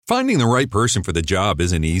Finding the right person for the job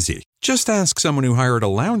isn't easy. Just ask someone who hired a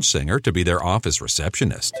lounge singer to be their office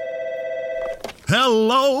receptionist.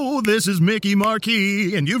 Hello, this is Mickey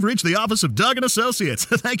Marquis, and you've reached the office of Doug & Associates.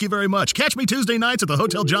 Thank you very much. Catch me Tuesday nights at the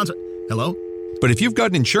Hotel Johnson. Hello? But if you've got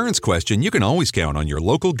an insurance question, you can always count on your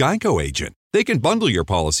local Geico agent. They can bundle your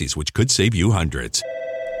policies, which could save you hundreds.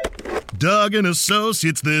 Doug &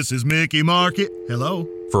 Associates, this is Mickey Marquis. Hello?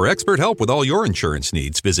 For expert help with all your insurance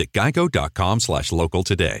needs, visit geico.com/local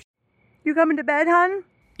today. You coming to bed, hon?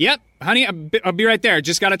 Yep, honey, I'll be right there.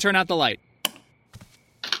 Just gotta turn out the light.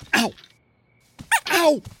 Ow!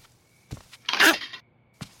 Ow! Ow!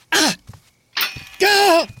 Ah!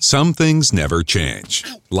 Ah! Some things never change.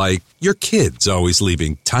 Like your kids always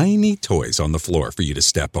leaving tiny toys on the floor for you to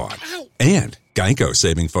step on. And Geico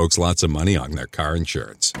saving folks lots of money on their car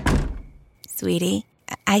insurance. Sweetie,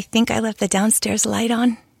 I think I left the downstairs light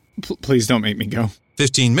on. Please don't make me go.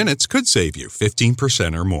 15 minutes could save you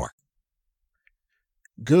 15% or more.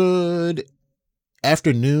 Good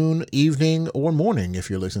afternoon, evening, or morning if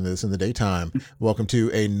you're listening to this in the daytime. Welcome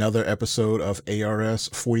to another episode of ARS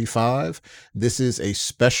 45. This is a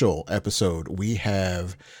special episode. We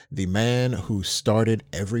have the man who started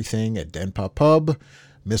everything at Denpa Pub,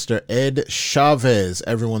 Mr. Ed Chavez.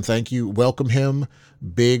 Everyone, thank you. Welcome him.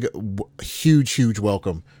 Big, huge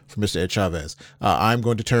welcome for Mr. Ed Chavez. I'm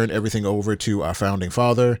going to turn everything over to our founding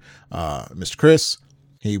father, Mr. Chris.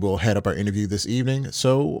 He will head up our interview this evening.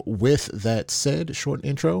 So with that said, short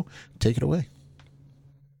intro, take it away.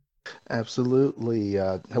 Absolutely.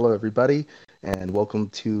 Hello, everybody, and welcome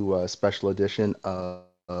to a special edition of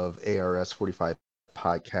ARS 45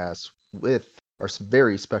 podcast with our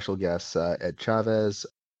very special guest, Ed Chavez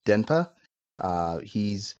Denpa.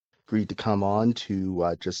 He's agreed to come on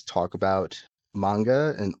to just talk about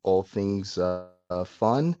manga and all things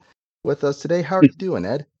fun with us today. How are you doing,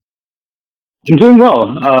 Ed? I'm doing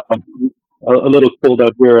well. A little cold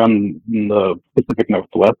out here in the Pacific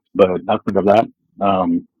Northwest, but outside of that,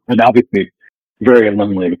 and obviously very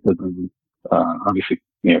lonely because of obviously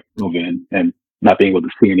COVID and not being able to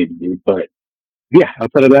see anybody. But yeah,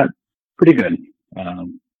 outside of that, pretty good.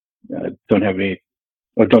 Don't have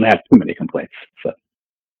too many complaints. So.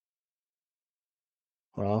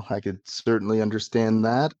 Well, I could certainly understand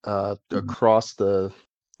that. Across the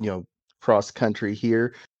cross country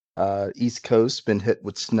here. East Coast been hit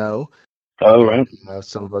with snow. Oh, right.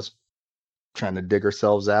 Some of us trying to dig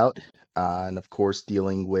ourselves out, and of course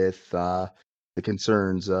dealing with the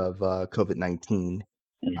concerns of COVID-19.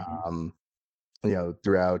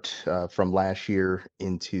 Throughout from last year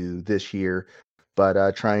into this year,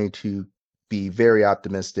 but trying to be very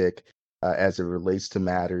optimistic as it relates to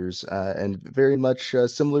matters, and very much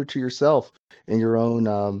similar to yourself in your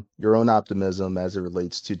own optimism as it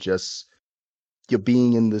relates to just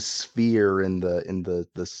being in the sphere in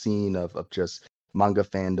the scene of just manga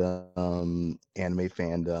fandom, anime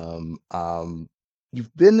fandom.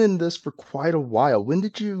 You've been in this for quite a while. How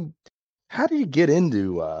did you get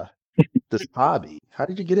into this hobby? How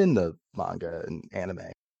did you get into manga and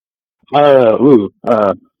anime? How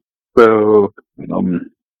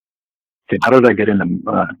did I get into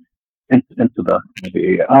the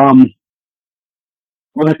hobby?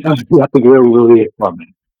 Well, you have to go really far back.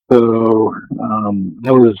 So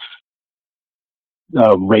I was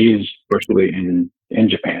raised virtually in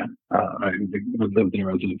Japan. I lived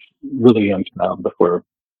there as a really young child before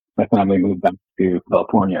my family moved back to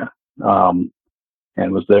California, and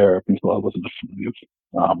was there up until I was about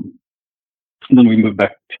 5. And then we moved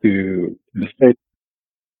back to the States.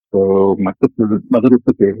 So my little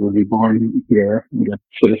sister was born here and got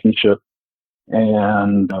citizenship,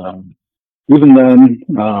 and even then,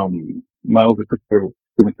 my older sister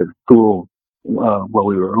went to school while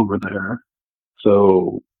we were over there.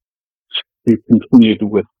 So she continued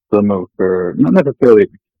with some of her, not necessarily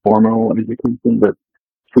formal education, but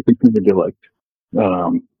she continued to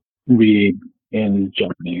read in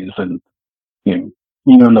Japanese. And,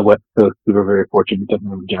 on the West Coast, we were very fortunate to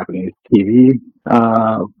have Japanese TV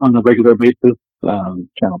on a regular basis,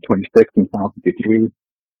 Channel 26 and Channel 53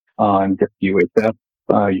 on UHF.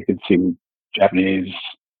 You could see Japanese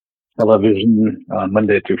television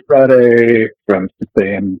Monday through Friday from 6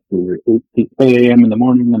 a.m. to 8 a.m. in the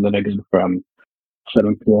morning, and then again from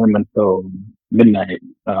 7 p.m. until midnight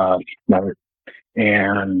each night.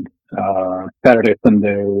 And Saturday,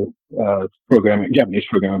 Sunday Japanese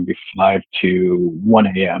programming would be 5 to 1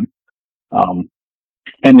 a.m.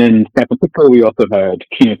 And in San Francisco, we also had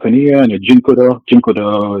Kinokuniya and Junkodo.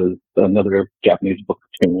 Junkodo is another Japanese book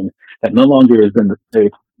chain that no longer is in the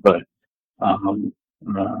States, but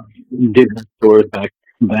did have stores back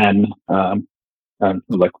then,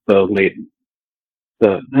 until the late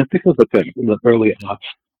I think it was the early aughts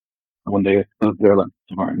when they moved there last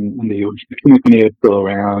summer, and the community is still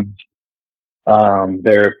around.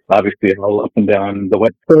 They're obviously all up and down the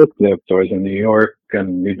West Coast. They have stores in New York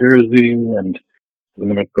and New Jersey, and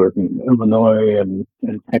limited stores in Illinois and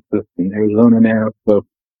Texas and Arizona now. So,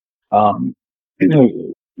 you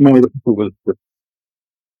know, more of the people was just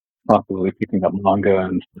possibly picking up manga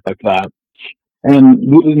and stuff like that. And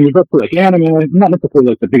when you go to like anime, not necessarily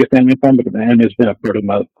like the biggest anime fan, but the anime has been a part of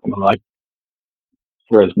my life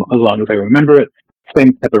for as long as I remember it.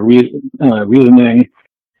 Same type of reasoning.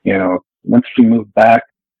 You know, once we moved back,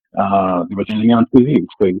 there was anything on TV,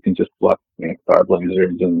 so you can just watch Star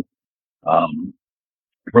Blazers and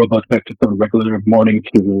Robots back to some regular morning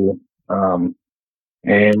TV.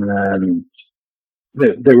 And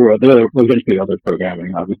there were eventually other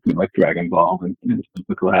programming, obviously like Dragon Ball and stuff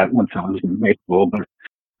like that once I was in high school. But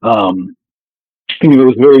it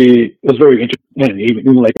was very interesting.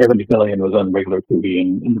 Even like Evangelion was on regular TV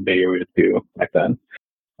in the Bay Area too back then.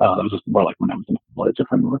 It was just more like when I was in college, if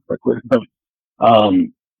I remember correctly. But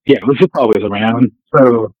yeah, it was just always around.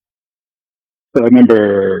 So I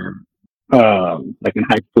remember like in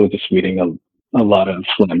high school just reading a lot of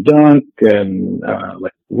Slam Dunk and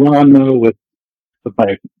like Ranma with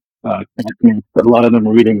my classmates. A lot of them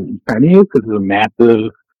were reading Chinese because there's a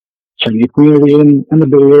massive Chinese community in the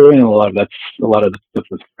Bay Area, and a lot of the stuff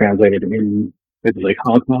was translated in places like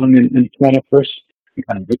Hong Kong and China first, and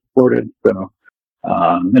kind of exported. So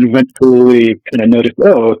then eventually kind of noticed,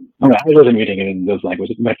 I wasn't reading it in those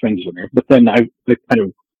languages. My friends were, but then I kind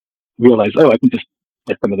of realized, I can just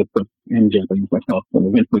get some of the stuff in Japanese myself, and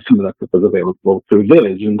eventually some of that stuff was available through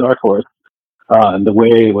Viz and Dark Horse in the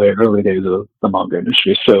way early days of the manga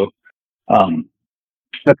industry. So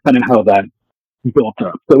that's kind of how that built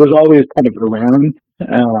up. So it was always kind of around,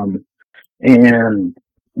 and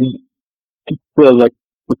so like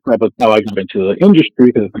describe how I got into the industry,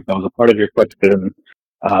 because I think that was a part of your question.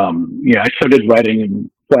 I started writing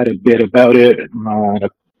quite a bit about it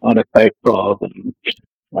on a site called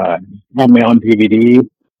Anime on DVD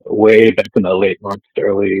way back in the late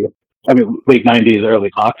 90s, early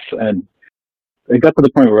aughts, and it got to the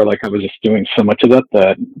point where like I was just doing so much of that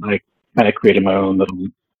I kind of created my own little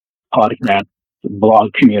podcast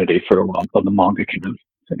blog community for a while called the Manga Kids,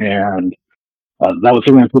 and that was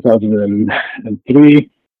around 2002,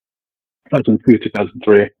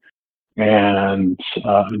 2003, and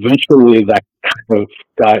eventually that kind of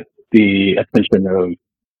got the attention of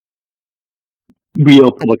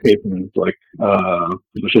real publications like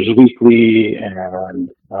Publishers Weekly and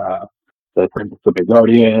the Times of the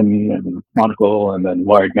Guardian and Chronicle, and then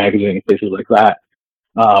Wired Magazine, places like that,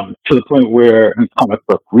 to the point where, and comic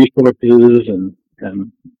book resources, and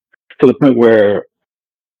to the point where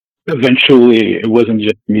eventually it wasn't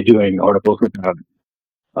just me doing articles about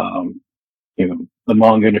the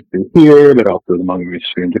manga industry here, but also the manga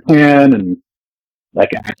industry in Japan, and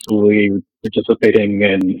like actually participating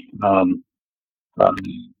in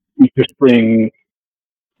interesting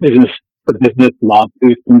business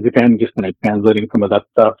lawsuits in Japan, just kind of translating some of that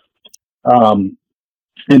stuff,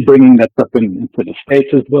 and bringing that stuff into the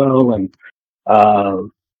States as well. And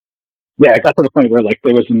it got to the point where like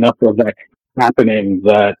there was enough of that happening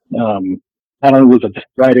that not only was I just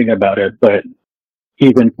writing about it, but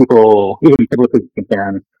even people in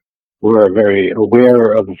Japan were very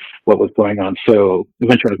aware of what was going on. So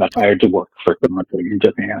eventually I got hired to work for Kodansha in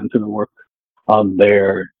Japan to work on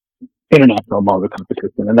their international manga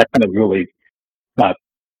competition, and that kind of really got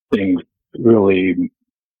things really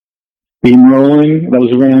steamrolling. That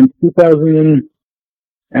was around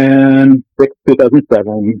 2006,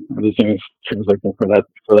 2007. I was doing translation for that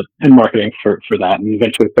and marketing for that, and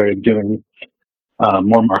eventually started doing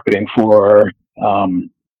more marketing for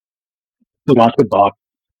the Monster Box,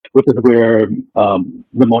 which is where the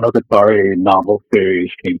Monogatari novel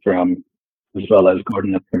series came from, as well as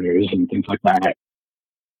Garden of Printers and things like that.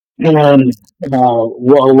 And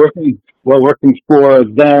while working for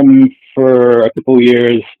them for a couple of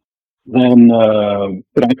years, then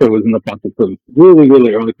Kodansha was in the process of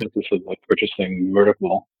really early process of like purchasing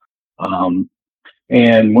Vertical. And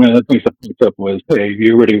one of the things that picked up was, hey,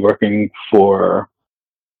 you're already working for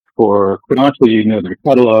Kodansha, you know their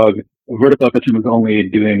catalog. Vertical at the time was only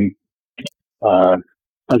doing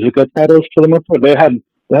Azuka titles for the most part. They had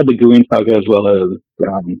the Guin Saga as well as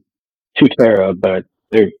Tutera, but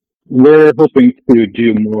we're hoping to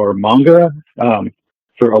do more manga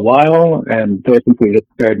for a while, and they simply just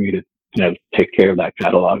hired me to take care of that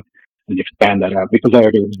catalog and expand that out, because I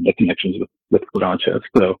already had the connections with Kodansha.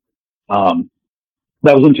 So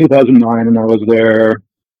that was in 2009, and I was there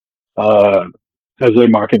as their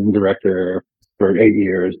marketing director for 8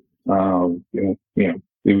 years.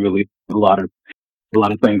 We released a lot of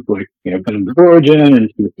things like Venom of Origin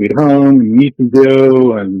and Sweet Home and Meet to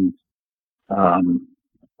Do and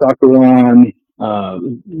Soccer One.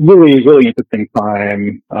 Really, really interesting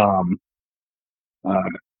time.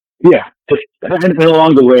 Just and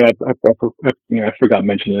along the way, I forgot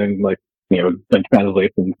mentioning done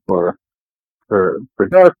translations for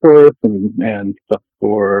Dark Horse and stuff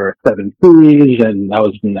for Seven Seas, and I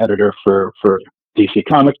was an editor for DC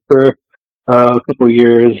Comics for a couple of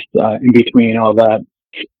years in between all that.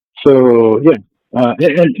 So yeah,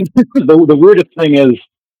 and the weirdest thing is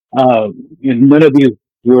none of these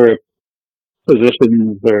were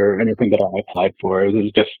positions or anything that I applied for. It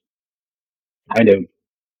was just kind of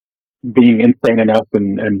being insane enough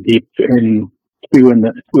and deep into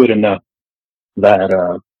it enough that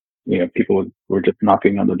people were just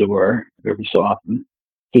knocking on the door every so often.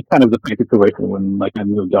 It's kind of the same situation when I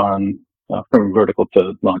moved on from vertical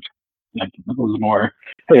to launch. It was more,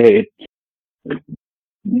 hey,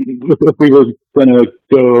 if we were gonna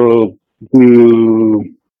go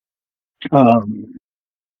do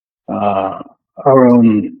our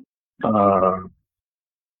own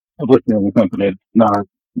publishing company, not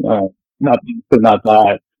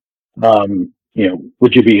that.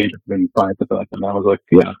 Would you be interested in trying something like that? And I was like,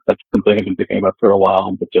 yeah, that's something I've been thinking about for a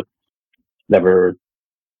while, but just never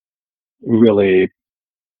really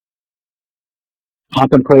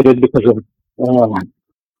contemplated because of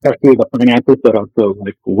actually the finances, but also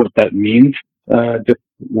what that means, just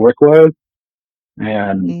work-wise.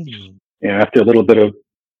 And after a little bit of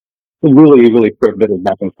really, really for a bit of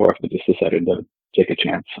back and forth, I just decided to take a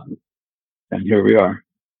chance, and here we are.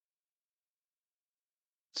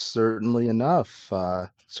 Certainly enough,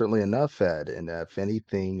 Ed. And if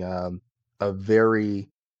anything, a very,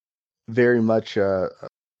 very much,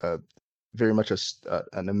 very much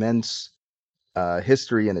an immense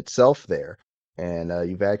history in itself there. And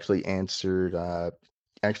you've actually answered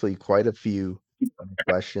actually quite a few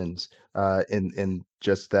questions in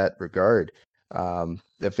just that regard.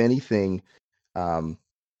 If anything, we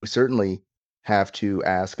certainly have to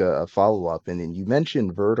ask a follow-up. And you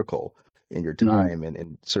mentioned Vertical in your time,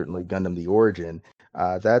 and certainly Gundam the Origin.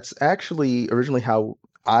 That's actually originally how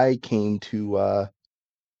I came to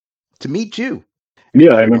meet you.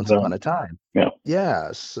 Yeah, I remember once upon a time.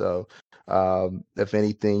 Yeah. So if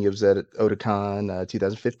anything, it was at Otakon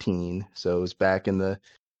 2015. So it was back in the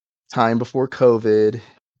time before COVID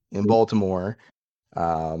in Baltimore,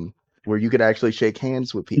 where you could actually shake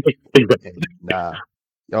hands with people. And,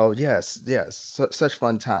 oh yes, such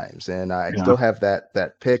fun times. And I still have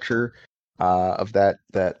that picture of that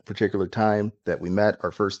particular time that we met,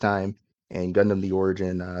 our first time, and Gundam the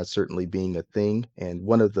Origin certainly being a thing and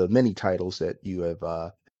one of the many titles that you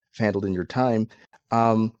have handled in your time.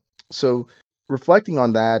 So reflecting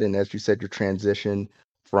on that, and as you said, your transition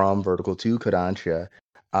from Vertical to Kodansha,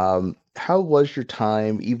 how was your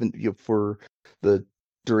time, even for the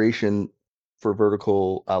duration for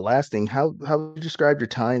Vertical lasting? How would you describe your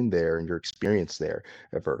time there and your experience there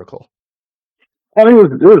at Vertical? I mean,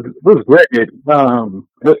 it was great. It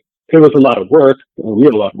was a lot of work, a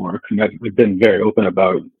real lot of work, and I've been very open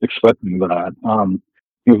about expressing that.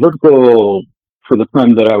 Vertical, for the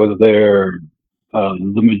time that I was there,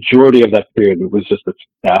 the majority of that period, it was just a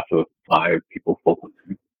staff of 5 people full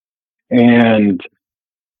time. And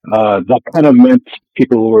that kind of meant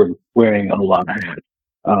people were wearing a lot of hats.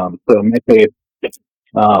 So in my case,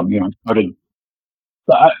 started,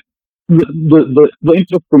 the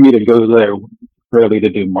interest for me to go there was really to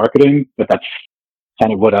do marketing, but that's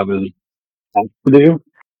kind of what I was asked to do.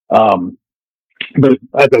 But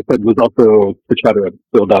as I said, was also to try to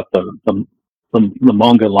build out the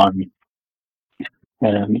manga line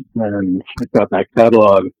and check out that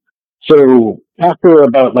catalog. So after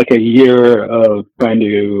about a year of trying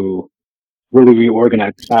to really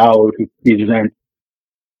reorganize how to present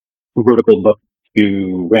Vertical books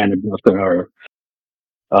to random or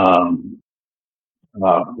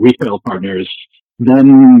retail partners,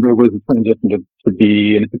 then there was a transition to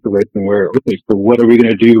be in a situation where, okay, so what are we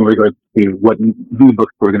going to do in regards to what new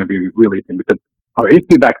books we're going to be releasing? Because our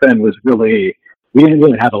issue back then was we didn't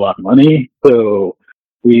really have a lot of money, so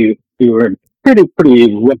we were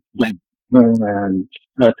pretty wet blank, and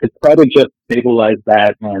to try to just stabilize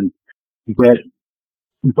that and get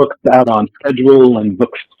books out on schedule and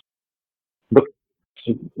books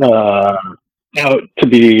out to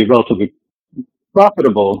be relatively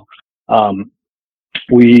profitable,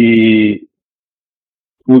 we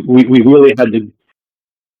really had to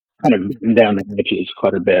kind of bend down the edges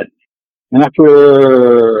quite a bit. And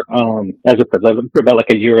after, as I said, for about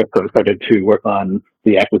a year or so, I started to work on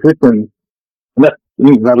the acquisition And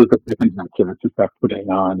that was the second batch that I started putting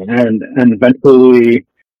on, and eventually,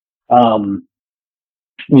 um,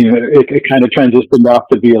 it kind of transitioned off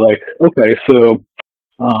to be like, okay, so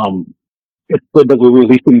um, it's good that we're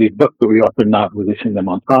releasing these books, but we also not releasing them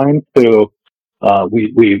on time. So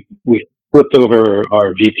we flipped over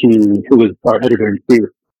our VP, who was our editor in chief,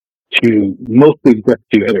 to mostly just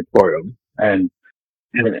do editorial, and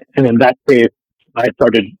in that case, I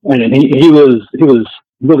started, and he was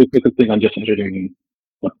really focusing on just editing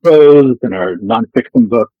the prose and our nonfiction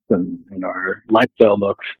books and our lifestyle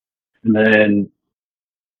books, and then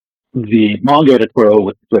the manga editorial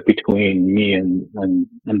was split between me and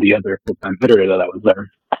the other full time editor that was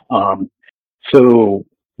there. Um, so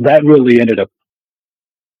that really ended up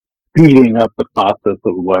speeding up the process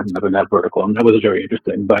of what having that vertical, and that was very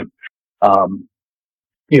interesting. But um,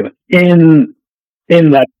 in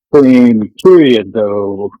that same period,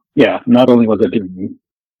 though, yeah, not only was I doing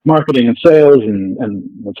marketing and sales and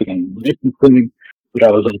once again licensing, but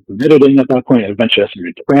I was also editing at that point. Eventually, I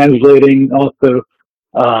started translating also.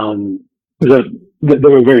 Um, there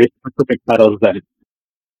were very specific titles that,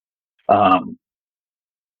 um,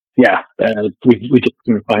 yeah, we just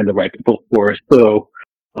couldn't find the right people for. So,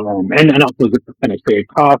 and also just to kind of save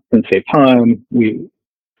costs and save time, we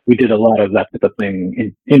did a lot of that type of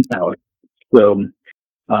thing in house. So,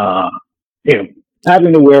 uh, you know,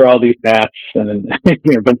 having to wear all these hats, and then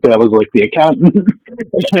eventually I was like the accountant.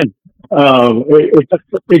 And,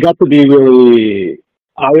 it got to be really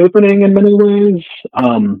eye opening in many ways.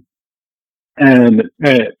 And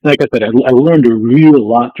like I said, I learned a real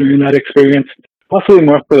lot during that experience, possibly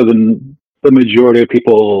more so than the majority of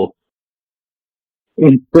people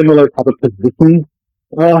in similar type of positions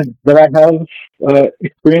that I have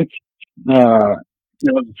experienced. Uh,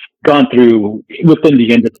 gone through within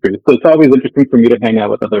the industry. So it's always interesting for me to hang out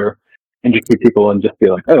with other industry people and just be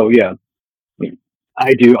like, oh yeah,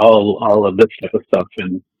 I do all of this type of stuff,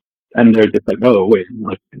 and they're just like, oh wait,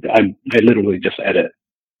 like I literally just edit.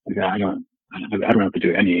 Like, I don't have to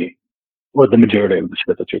do any or the majority of the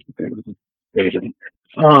shit that you're doing, which is crazy.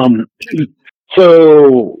 Um,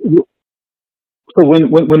 so so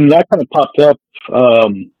when that kind of popped up,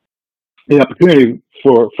 um, the opportunity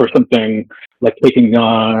for something like taking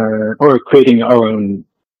on or creating our own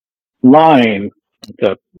line,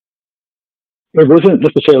 to, it wasn't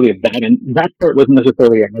necessarily that, and that part wasn't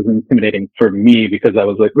necessarily as intimidating for me because I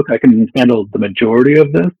was like, look, I can handle the majority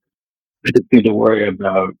of this. I just need to worry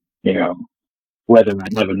about, you know, whether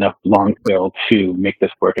I have enough long tail to make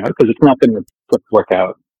this work out because it's not going to work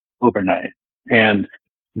out overnight. And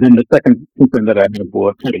then the second concern that I had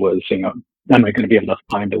was, am I going to be able to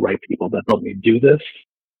find the right people that help me do this?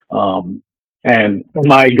 Um, and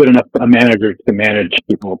am I good enough a manager to manage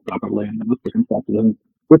people properly in those circumstances? And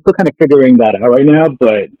we're still kind of figuring that out right now,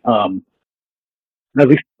 but at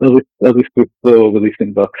least we're still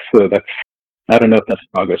releasing books, so that's, I don't know if that's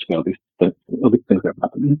progress, but at least things are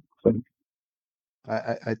happening. So.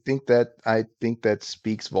 I think that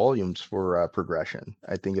speaks volumes for progression.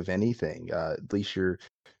 I think if anything, at least you're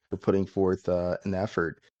putting forth an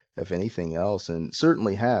effort, if anything else, and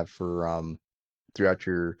certainly have for throughout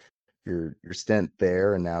your stint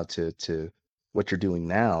there, and now to what you're doing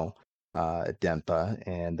now at Denpa.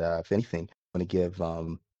 And if anything, I want to give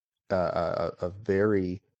a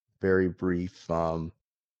very very brief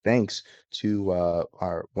thanks to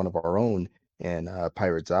our one of our own and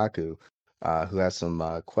Pirate Zaku, who has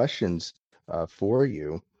some questions for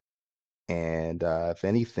you. And if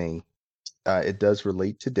anything, it does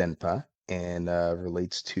relate to Denpa and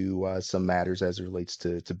relates to some matters as it relates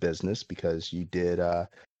to business because you did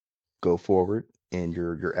go forward in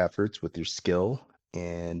your efforts with your skill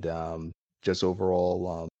and just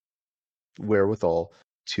overall wherewithal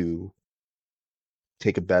to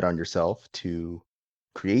take a bet on yourself to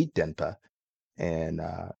create Denpa and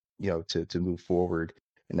to move forward.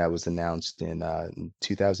 And that was announced in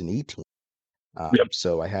 2018. Yep.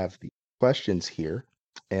 So I have the questions here,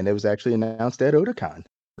 and it was actually announced at Otakon,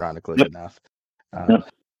 ironically Yep. enough. Yep.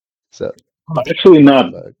 So Actually, I not.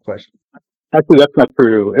 have a question. Actually, that's not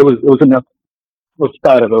true. It was enough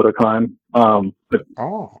outside of Otakon, but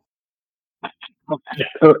Oh,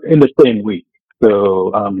 in the same week.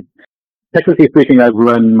 So technically speaking, I've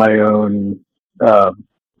run my own uh,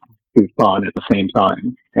 spawn at the same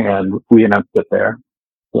time, and we announced it there.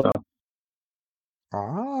 So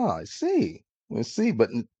I see. I see.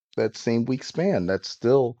 But in that same week span, that's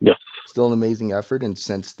still yes, an amazing effort. And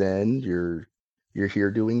since then, you're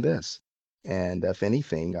here doing this. And if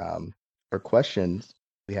anything, our questions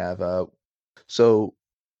we have. So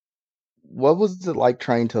what was it like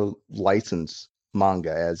trying to license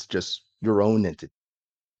manga as just your own entity?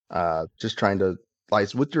 Just trying to,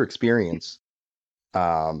 like, with your experience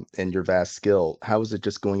and your vast skill, how is it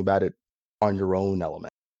just going about it on your own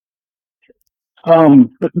element?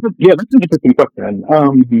 Yeah, that's an interesting question.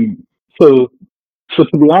 So, so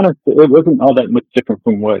to be honest, it wasn't all that much different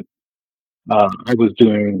from what I was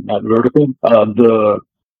doing at Vertical.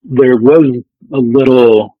 There was a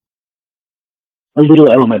little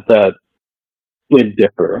element that did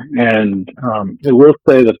differ, and I will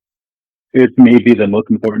say that it may be the most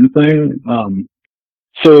important thing.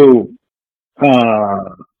 So, uh,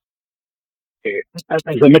 as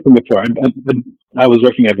I mentioned before, I was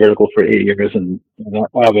working at Vertical for 8 years, and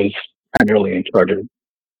I was primarily in charge of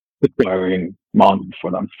acquiring manga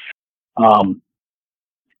for them. Um,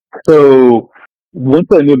 so once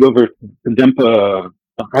I moved over to Denpa,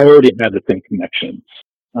 I already had the same connections.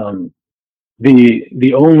 Um,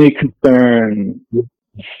 the only concern was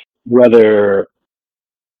whether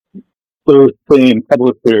those same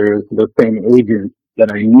publishers, those same agents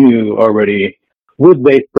that I knew already, would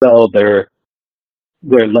they sell their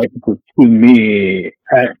licenses to me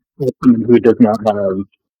as someone who does not have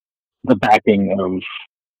the backing of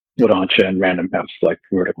Kodansha and Random House like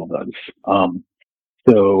Vertical does.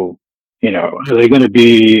 So, are they going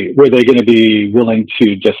to were they going to be willing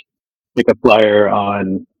to just take a flyer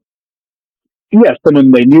on, yeah,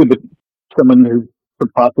 someone they knew, but someone who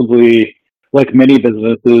could possibly, like many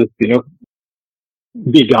businesses,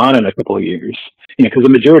 be gone in a couple of years, because the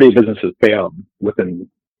majority of businesses fail within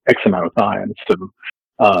X amount of time.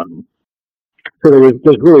 Um, so there was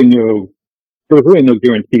really no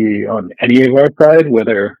guarantee on any of our side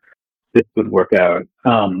whether this would work out.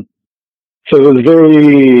 So it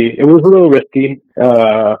was a little risky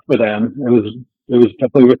for them. It was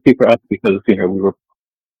definitely risky for us because we were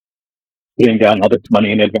putting down all this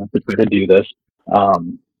money in advance to try to do this.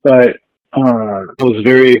 But I was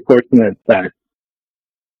very fortunate that,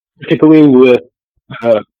 particularly with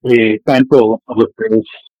a handful of listeners,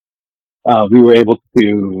 we were able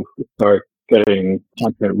to start getting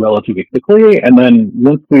content relatively quickly. And then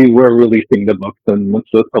once we were releasing the books, and once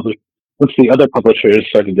the other publishers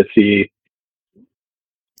started to see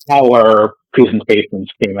how our presentations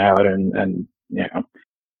came out, and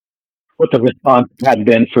what the response had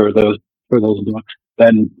been for those books,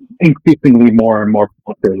 then increasingly more and more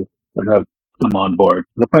publishers have come on board.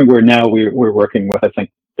 To the point where now we're working with, I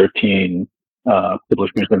think, 13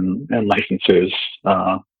 publishers and licensors.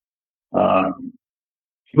 Uh,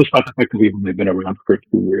 Despite the fact that we've only been around for 2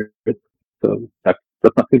 years, so that's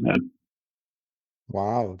not too bad.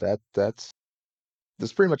 Wow, that's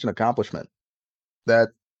pretty much an accomplishment.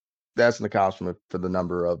 That that's an accomplishment for the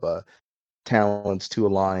number of talents to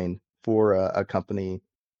align for a company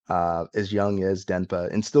as young as Denpa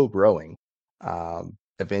and still growing.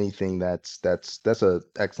 If anything, that's a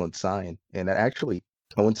excellent sign, and that actually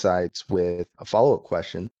coincides with a follow-up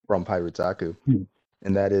question from Pirate Zaku,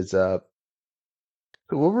 and that is,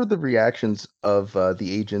 what were the reactions of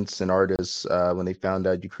the agents and artists when they found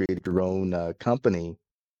out you created your own company,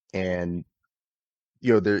 and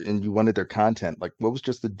and you wanted their content? Like, what was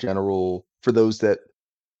just the general, for those that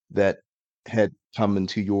had come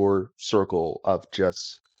into your circle of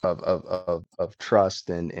just of trust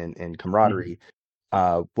and camaraderie,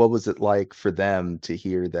 what was it like for them to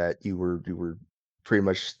hear that you were pretty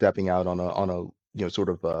much stepping out on a sort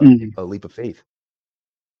of a leap of faith?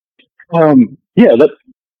 Yeah,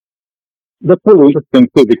 that's really interesting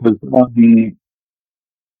too, because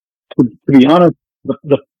to be honest,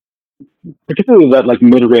 the particularly that like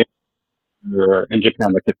mid range in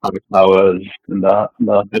Japan, like the Kadokawas and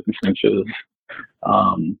the business ventures,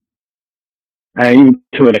 and even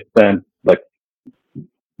to an extent, like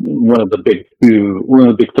one of the big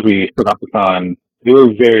three, Sodapacon, they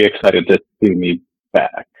were very excited to see me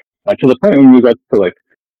back. To the point when we got to like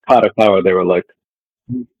Kadokawa, they were like,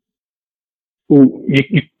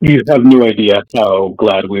 you have no idea how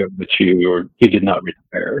glad we are that you did not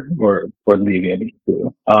retire or leave any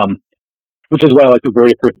school. Which is why, like, the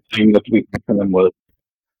very first thing that we picked from them was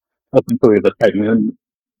essentially the Titan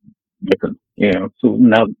difference. So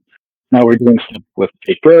now we're doing stuff with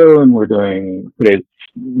Keiko, and we're doing today's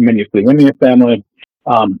menu for the India family.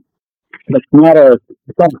 It's not a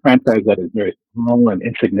franchise that is very small and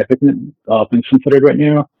insignificant, all things considered right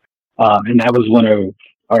now. And that was one of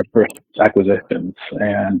our first acquisitions,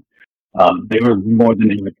 and they were more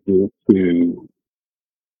than able to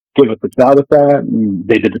give us a shot at that. And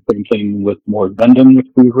they did the same thing with more Gundam, which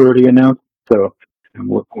we've already announced. So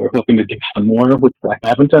we're hoping to do some more, which I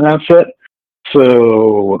haven't announced yet.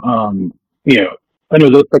 So, I know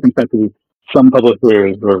those circumstances, some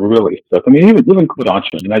publishers were really stuck. I mean, even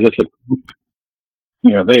Kodansha, and I just said,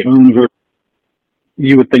 they own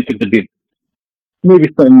you would think that there'd be maybe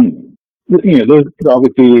some, there's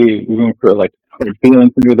obviously room for like hard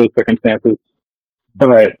feelings under those circumstances.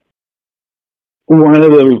 But one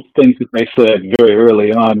of the things that they said very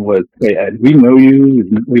early on was, "Hey, Ed, we know you.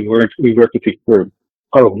 We've worked with you for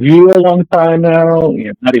a real long time now.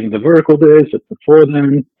 Not even the vertical days, just before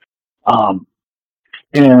then.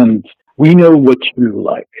 And we know what you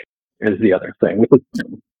like." Is the other thing with the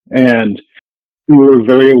and we were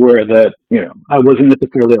very aware that I wasn't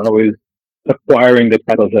necessarily always acquiring the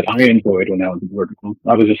titles that I enjoyed when I was in vertical.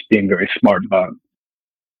 I was just being very smart about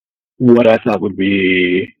what I thought would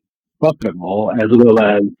be profitable as well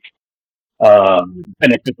as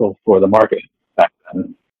beneficial for the market back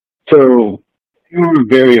then. So we were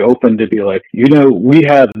very open to be like, we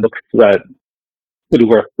have books that could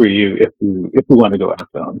work for you if you want to go out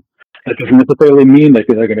film. That doesn't necessarily mean that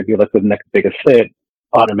they're going to be like the next biggest hit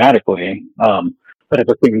automatically. But at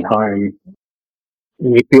the same time,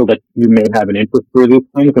 we feel that you may have an interest for these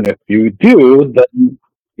things, and if you do, then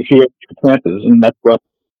you have chances, and that's what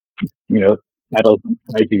titles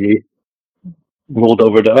might be rolled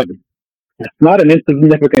over to others. It's not an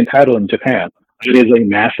insignificant title in Japan. It is a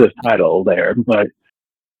massive title there, but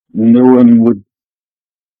no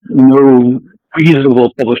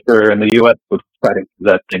reasonable publisher in the U.S. would try to give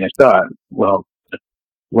that thing a shot. Well,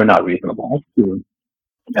 we're not reasonable.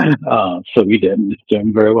 So we did. It's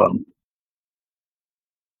doing very well.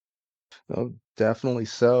 Oh, definitely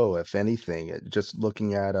so. If anything, just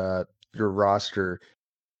looking at your roster,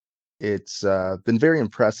 it's been very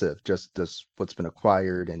impressive. Just what's been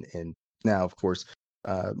acquired, and now, of course,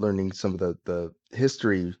 learning some of the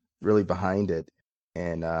history really behind it,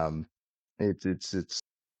 and it's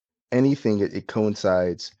anything. It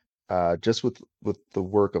coincides just with the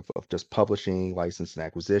work of just publishing, license, and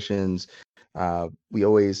acquisitions. We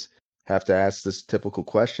always have to ask this typical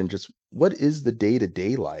question: just what is the day to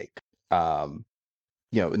day like?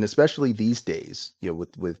 And especially these days,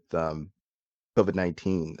 with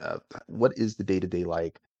COVID-19, what is the day to day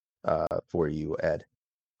like for you, Ed?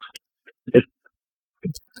 It's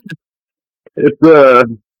it's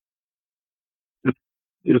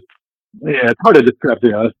it's hard to describe.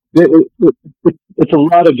 It's a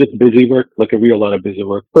lot of just busy work, like a real lot of busy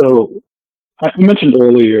work. So I mentioned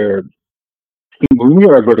earlier when we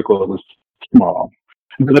were at Vertical, it was small.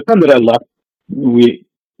 And by the time that I left, we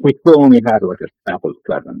still only had like a staff of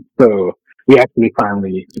 7. So we actually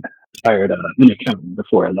finally hired an accountant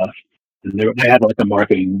before I left. And I had like a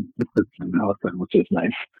marketing assistant also, which is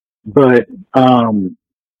nice. But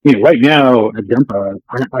right now at Denpa,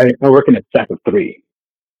 I work in a staff of 3,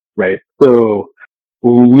 right? So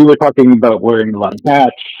we were talking about wearing a lot of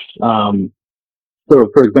hats. So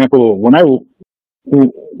for example, when I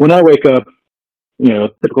wake up,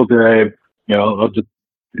 typical day, I'll just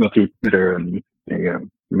go through Twitter and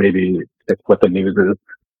maybe check what the news is.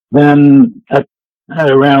 Then at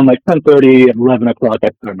around like 10:30, 11 o'clock, I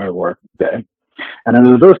start my work day. And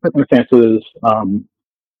under those circumstances,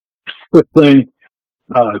 first thing,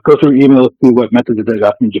 go through emails, see what messages I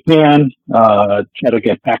got from Japan, try to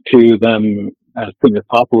get back to them as soon as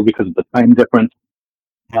possible because of the time difference.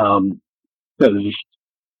 Because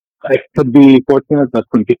I could be fortunate that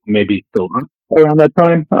some people may be still up around that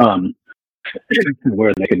time,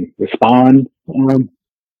 where they can respond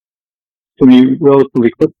to me relatively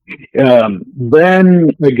quickly. Then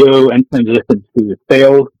I go and transition to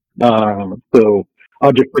sales. So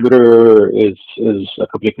our distributor is a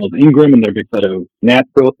company called Ingram, and they're based out of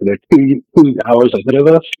Nashville, so they're two hours ahead of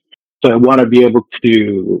us. So I want to be able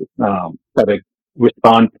to try to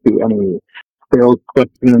respond to any sales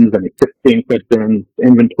questions, any fixing questions,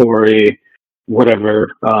 inventory, whatever,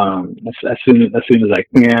 as soon as I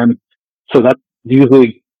can. So that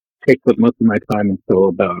usually takes up most of my time until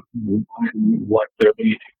about what they're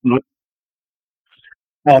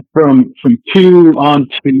from 2 on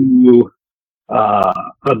to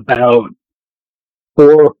about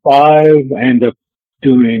 4 or 5. I end up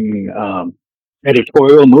doing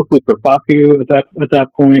editorial, mostly for Faku at that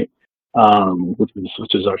point, which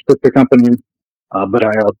is our sister company. But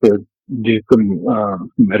I also do some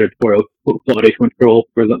editorial quality control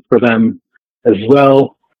for them as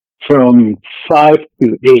well. From 5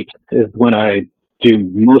 to 8 is when I do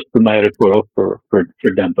most of my editorial for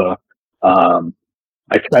Denpa.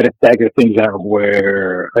 I try to stagger things out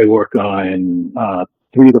where I work on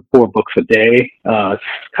 3 to 4 books a day,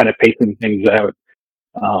 kind of pacing things out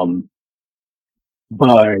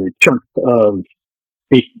by chunks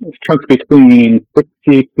between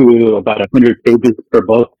 60 to about 100 pages per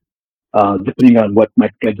book, depending on what my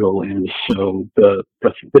schedule is. So the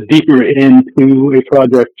deeper into a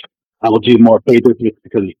project, I will do more pages just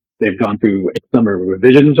because they've gone through a number of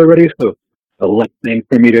revisions already, so a less thing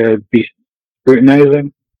for me to be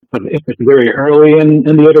scrutinizing. But if it's very early in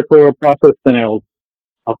the editorial process, then I'll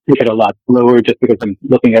take it a lot slower just because I'm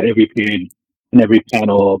looking at every page and every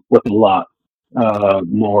panel with a lot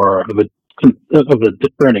more of a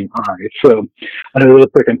discerning eye. So under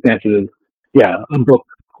those circumstances, yeah, a book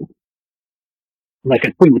like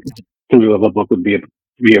a single through of a book would be a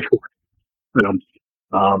four. So,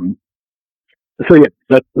 um, so yeah,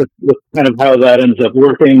 that's kind of how that ends up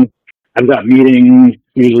working. I've got meetings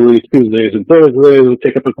usually Tuesdays and Thursdays. It'll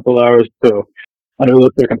take up a couple hours. So under those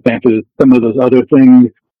circumstances, some of those other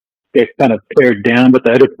things get kind of pared down, but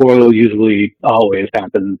the editorial usually always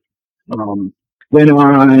happens. Then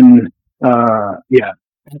on, yeah,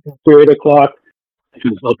 after 8 o'clock,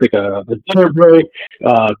 I'll take a dinner break,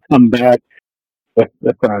 come back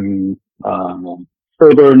if I'm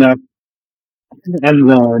sober enough, and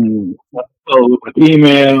then follow with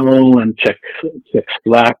email and check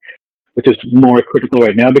Slack, which is more critical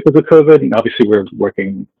right now because of COVID. And obviously, we're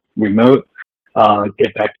working remote.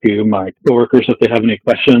 Get back to my coworkers if they have any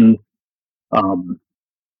questions, um,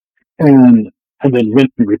 and then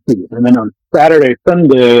rinse and repeat. And then on Saturday,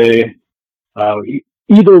 Sunday,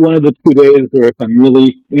 either one of the 2 days, or if I'm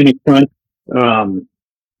really in a crunch,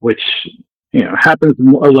 which happens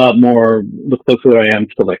a lot more the closer I am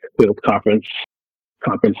to like sales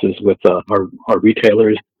conferences with our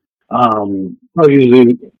retailers. I'll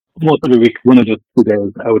usually almost every week, one of the 2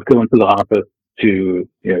 days, I would go into the office to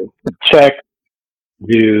check,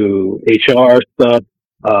 do HR stuff,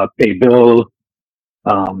 pay bills,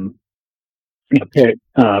 um, pay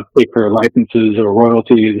for licenses or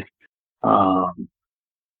royalties, um,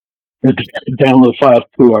 download files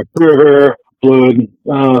to our server, upload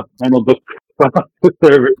final book to the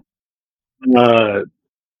server, uh,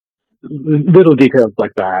 little details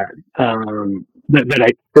like that, that I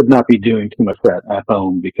could not be doing too much at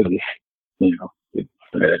home because I'd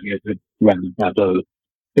rather have those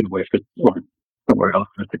get away or somewhere else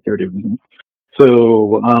for security reasons.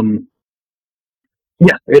 So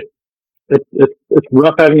yeah, it's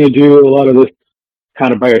rough having to do a lot of this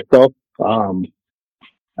kind of by yourself.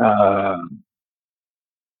 Uh,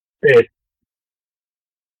 it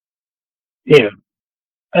you know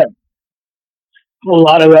a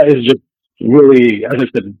lot of that is just really, as I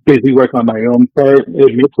said, busy work on my own part.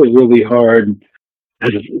 It makes it really hard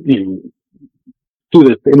as through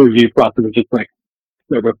this interview process, just like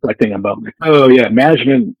start reflecting about like, oh yeah,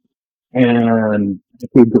 management and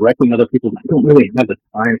directing other people. I don't really have the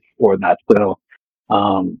time for that. So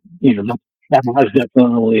that has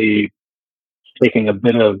definitely taken a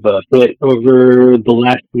bit of a hit over the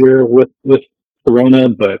last year with Corona,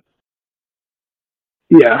 but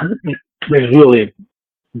yeah, there's really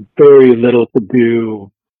very little to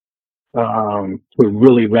do to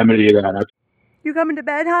really remedy that. You coming to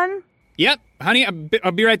bed, hon? Yep, honey,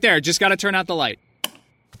 I'll be right there. Just gotta turn out the light.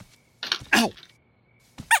 Ow!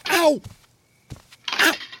 Ow!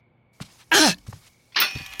 Ow! Ah!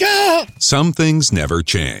 Go! Some things never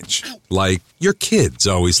change. Like your kids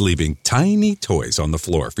always leaving tiny toys on the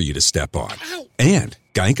floor for you to step on. And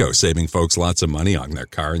Geico saving folks lots of money on their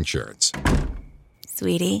car insurance.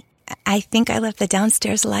 Sweetie, I think I left the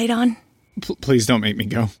downstairs light on. Please don't make me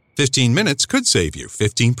go. 15 minutes could save you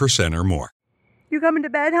 15% or more. You coming to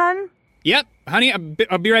bed, hon? Yep, honey,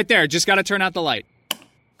 I'll be right there. Just gotta turn out the light.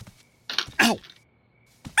 Ow!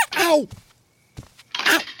 Ow!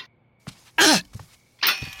 Ow! Ah!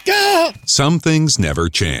 Go! Some things never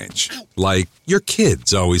change. Like your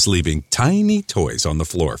kids always leaving tiny toys on the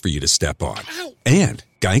floor for you to step on. And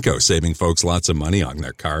Geico saving folks lots of money on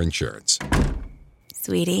their car insurance.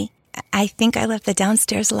 Sweetie, I think I left the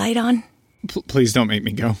downstairs light on. Please don't make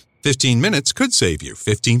me go. 15 minutes could save you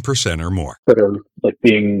 15% or more. Sort of like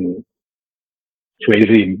being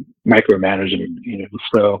crazy micromanaging,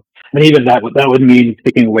 so, and even that would mean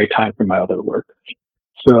taking away time from my other work.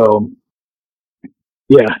 So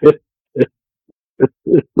yeah, it's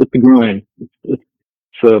a grind.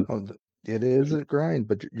 It is a grind,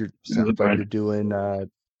 but sounds like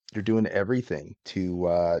you're doing everything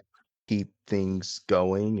to keep things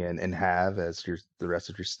going and have as the rest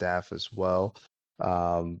of your staff as well.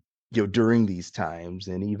 During these times,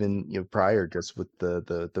 and even prior, just with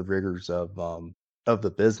the rigors of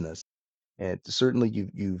the business. And certainly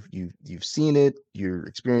you've seen it, you're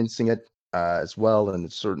experiencing it as well, and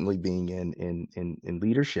it's certainly being in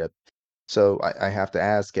leadership. So I have to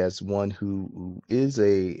ask, as one who is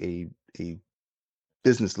a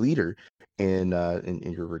business leader in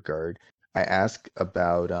your regard, I ask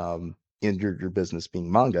about in your business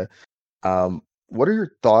being manga. What are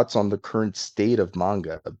your thoughts on the current state of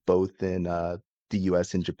manga, both in the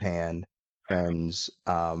U.S. and Japan trends.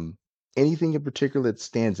 Anything in particular that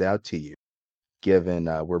stands out to you, given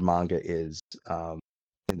where manga is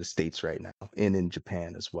in the States right now and in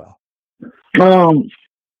Japan as well?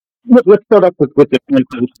 Let's start off with Japan.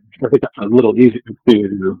 I think that's a little easier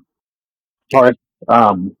to start.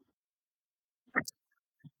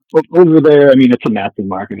 Over there, I mean, it's a massive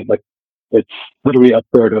market. Like, it's literally a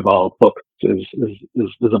third of all books is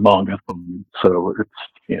a manga from, so it's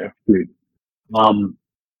huge.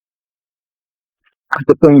 At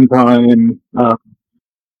the same time,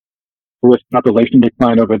 with population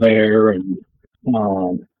decline over there and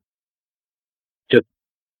just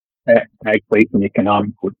stagflation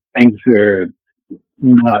economics, things are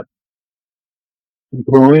not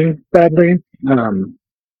growing badly.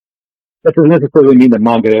 That doesn't necessarily mean that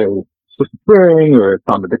manga is disappearing or it's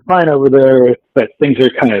on the decline over there, but things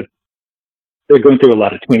are they're going through a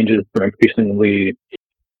lot of changes. They're increasingly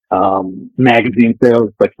magazine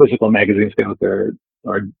sales, like physical magazine sales,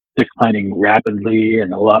 are declining rapidly,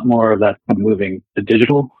 and a lot more of that's kind of moving to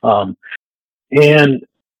digital. And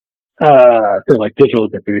so like digital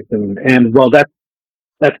distribution. And while that's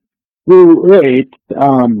great,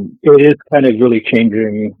 it is kind of really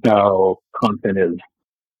changing how content is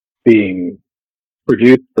being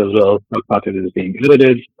produced as well as how content is being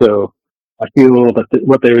edited. So I feel that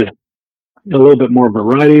what there is a little bit more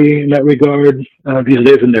variety in that regard these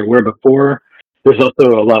days than there were before. There's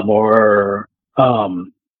also a lot more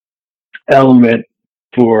element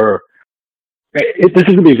for. This is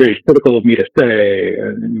going to be very critical of me to say,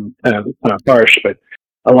 and kind of harsh, but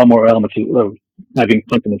a lot more elements of having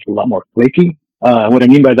something that's a lot more flaky. What I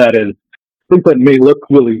mean by that is things that may look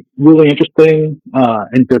really, really interesting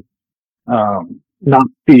and just not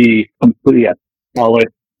be completely as solid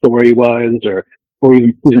story-wise or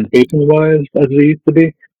even presentation-wise as they used to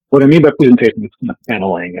be. What I mean by presentation is kind of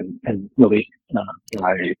paneling and really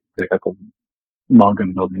dry, technical manga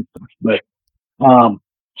building stuff. But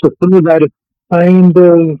so some of that is kind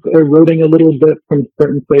of eroding a little bit from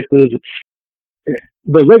certain places.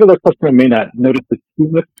 The regular customer may not notice it too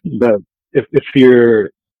much, but if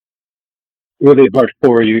you're really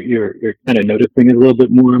hardcore, you're kind of noticing it a little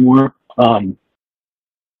bit more and more.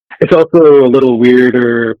 It's also a little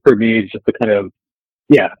weirder for me just to kind of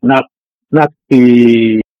not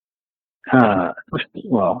the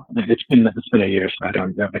well, it's been a year, so I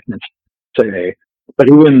don't know. I can say, but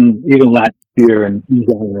even last year in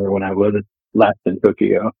January when I was last in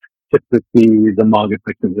Tokyo, just to see the manga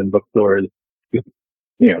sections in bookstores,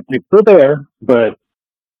 they're still there, but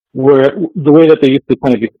where the way that they used to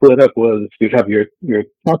kind of be split up was you'd have your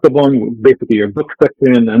tankobon, basically your book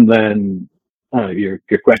section, and then your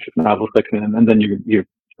graphic novel section, and then your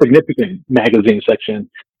significant magazine section,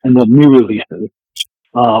 and the new releases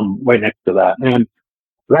right next to that. And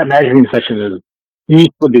that magazine section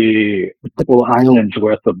used to be a couple islands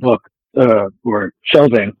worth of books or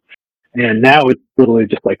shelving, and now it's literally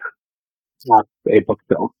just like half a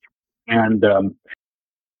bookshelf. And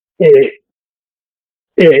it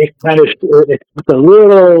kind of it's a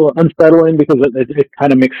little unsettling because it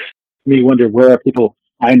kind of makes me wonder where are people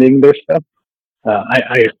finding their stuff.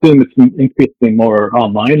 I assume it's increasingly more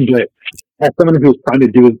online, but as someone who's trying to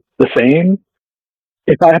do the same,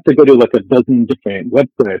 if I have to go to like a dozen different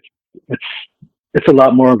websites, it's a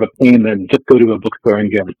lot more of a pain than just go to a bookstore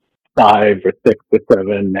and get 5 or 6 or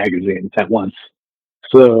 7 magazines at once.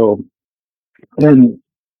 So, and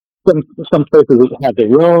some places have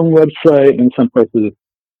their own website, and some places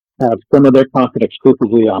have some of their content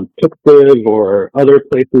exclusively on Pixiv or other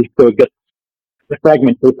places. So it gets the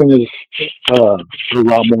fragmentation is a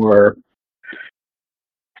lot more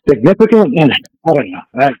significant, and I don't know.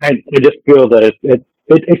 I just feel that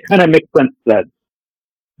it kind of makes sense that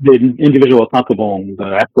the individual tankobon,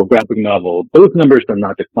 the actual graphic novel, those numbers are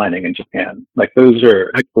not declining in Japan. Like those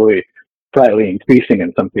are actually slightly increasing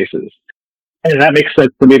in some cases, and that makes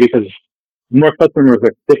sense to me because more customers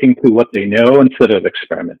are sticking to what they know instead of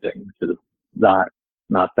experimenting, which is not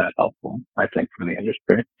that helpful, I think, for the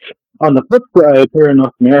industry. On the flip side, here in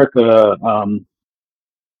North America,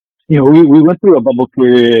 we went through a bubble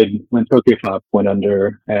period when Tokyo Pop went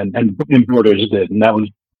under and Borders did, and that was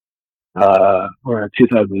around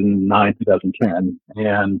 2009, 2010,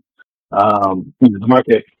 and the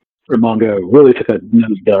market for manga really took a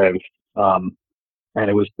nosedive, and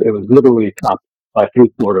it was literally topped by 3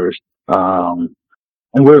 quarters, and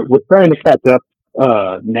we're starting to catch up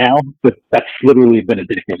now, but that's literally been a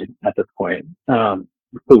decade at this point.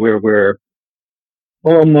 So we're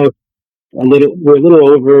almost we're a little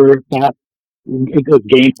over half,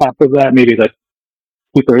 gained half of that, maybe like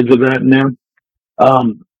 2/3 of that now.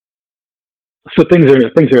 So things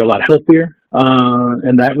are a lot healthier.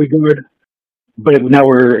 in that regard. But now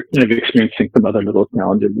we're kind of experiencing some other little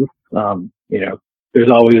challenges.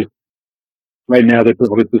 There's always right now there's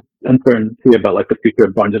always this uncertainty about like the future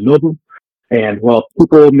of Barnes and Noble, and while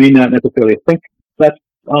people may not necessarily think that's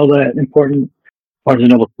all that important, Barnes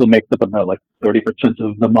and Noble still makes up about like 30%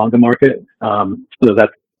 of the manga market. So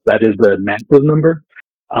that is a massive number.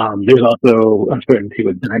 There's also uncertainty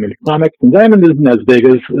with Diamond Comics, and Diamond isn't as big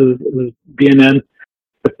as BNN,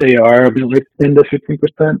 but they are about like 10 to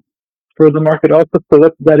 15% for the market also. So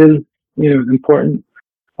that is important.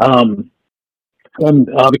 Um, and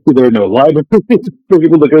obviously there are no libraries for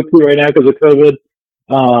people to go to right now because of COVID.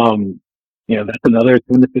 That's another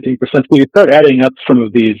 10 to 15%. So you start adding up some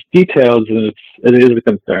of these details, and it is a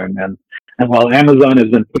concern. And while Amazon has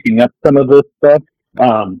been picking up some of this stuff,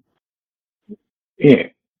 um, yeah,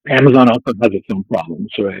 Amazon also has its own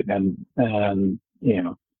problems, right? And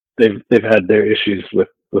they've had their issues with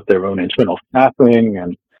their own internal staffing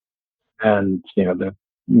and the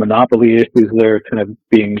monopoly issues that are kind of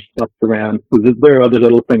being swept around. So there are other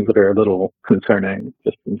little things that are a little concerning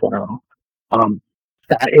just in general.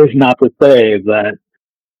 That is not to say that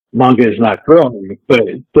manga is not growing, but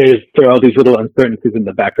there are all these little uncertainties in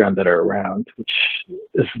the background that are around, which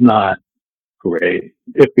is not great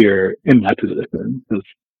if you're in that position. Because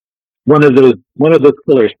one of those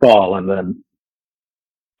pillars fall, and then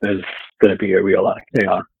there's going to be a real lot of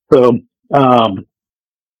chaos. So,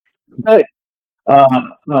 but uh,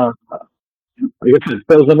 like I said,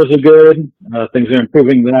 sales numbers are good. Things are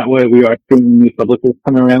improving that way. We are seeing new publishers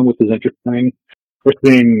come around, which is interesting. We're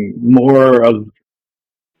seeing more of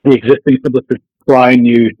the existing publishers try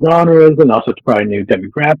new genres and also try new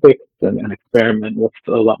demographics and experiment with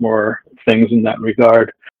a lot more things in that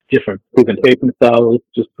regard. Different presentation styles,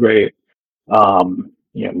 just great.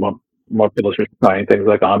 More publishers trying things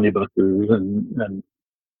like omnibuses and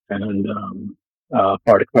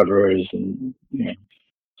party covers and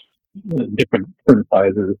different print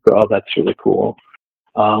sizes. So all that's really cool.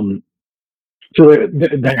 So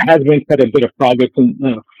there has been quite a bit of progress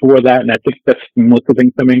for that, and I think that's mostly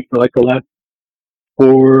been coming for like the last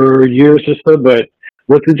 4 years or so. But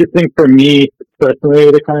what's interesting for me personally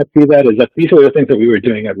to kind of see that is that these are the things that we were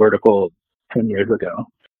doing at Vertical 10 years ago,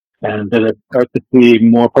 and then I start to see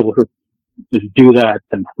more publishers just do that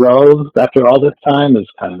themselves after all this time is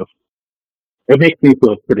kind of it makes me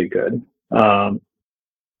feel pretty good.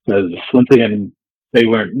 Because once again, they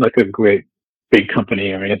weren't like a great big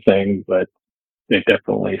company or anything, but they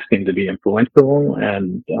definitely seem to be influential,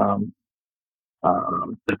 and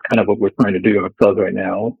that's kind of what we're trying to do ourselves right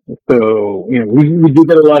now. So, we do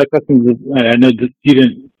get a lot of questions. And I know that you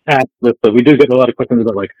didn't ask this, but we do get a lot of questions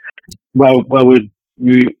about like, why would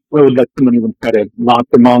like someone even try to launch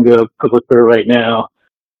a manga publisher right now?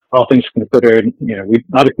 All things considered,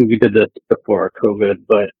 we did this before COVID,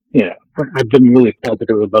 but I've been really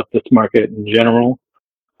positive about this market in general.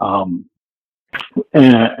 Um,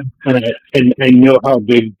 and I know how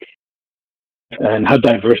big and how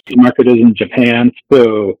diverse the market is in Japan.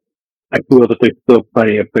 So I feel that there's still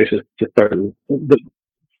plenty of places to start,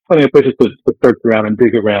 plenty of places to search around and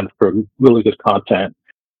dig around for really good content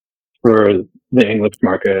for the English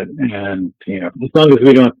market. And as long as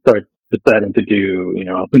we don't start deciding to do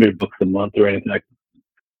 100 books a month or anything like that,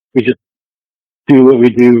 we just do what we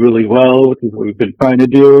do really well, which is what we've been trying to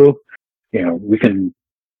do. We can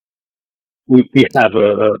we have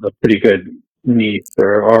a pretty good niche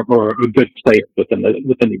or a good place within the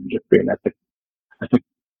industry, and I think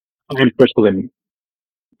I'm personally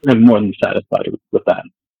am more than satisfied with that.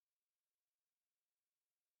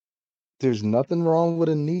 There's nothing wrong with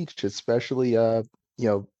a niche, especially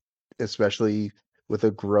especially with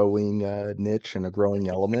a growing niche and a growing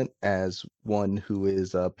element. As one who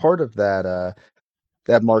is part of that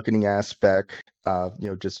marketing aspect,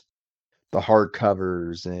 just the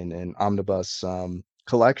hardcovers and omnibus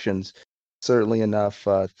collections. Certainly enough,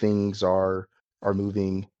 things are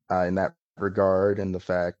moving in that regard, and the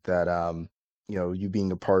fact that you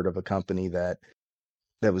being a part of a company that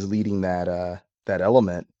was leading that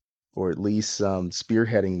element, or at least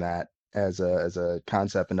spearheading that as a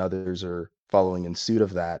concept, and others are following in suit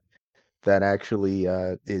of that. That actually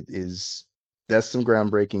it is that's some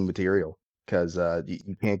groundbreaking material, because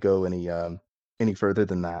you can't go any further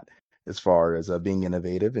than that as far as being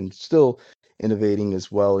innovative and still innovating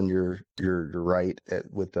as well. And you're right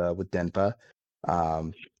with Denpa,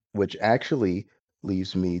 um, which actually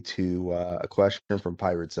leaves me to a question from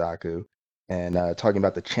Pirate Zaku, and talking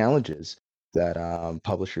about the challenges that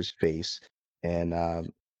publishers face.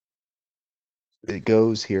 And it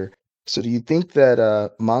goes here. So, do you think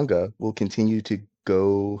that manga will continue to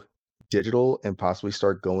go digital and possibly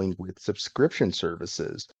start going with subscription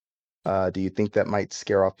services? Do you think that might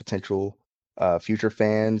scare off potential future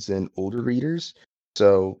fans and older readers?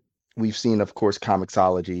 So we've seen, of course,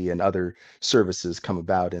 Comixology and other services come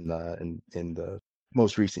about in the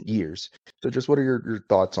most recent years. So just what are your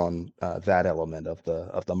thoughts on that element of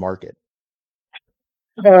the market?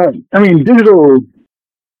 I mean, digital.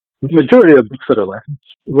 The majority of books that are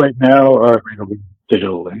licensed right now are available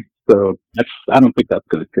digitally, so I don't think that's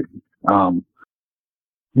going to change.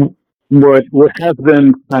 What has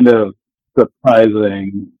been kind of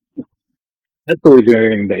surprising, especially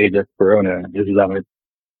during the age of Corona, is that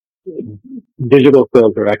digital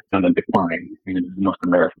sales are actually on a decline in North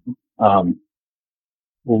America.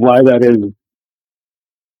 Why that is,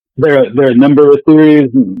 there are a number of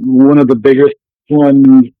theories. One of the biggest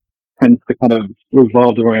ones tends to kind of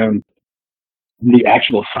revolve around the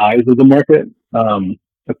actual size of the market.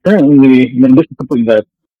 Apparently, I mean, this is something that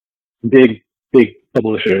big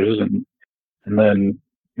publishers and then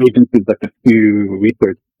agencies like the Pew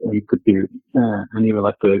Research Institute and even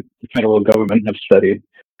like the federal government have studied,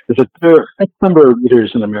 is that there are X number of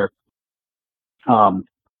readers in America.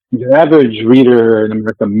 The average reader in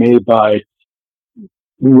America may buy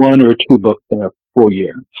 1 or 2 books in a full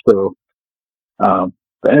year. So,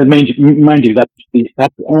 and mind you,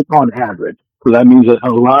 that's on average. So that means that a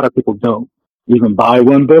lot of people don't even buy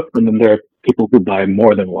 1 book, and then there are people who buy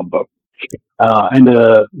more than 1 book. And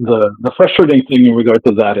the frustrating thing in regard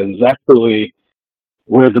to that is actually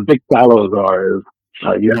where the big silos are. Is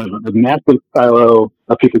you have a massive silo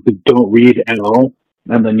of people who don't read at all,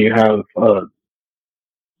 and then you have a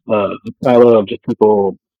silo of just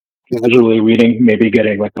people casually reading, maybe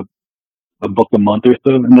getting like a book a month or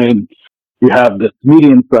so, and then you have this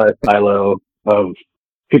medium-sized silo of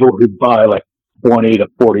people who buy like 20 to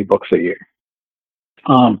 40 books a year.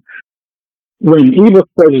 When ebook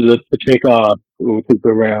started to take off, which was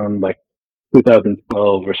around like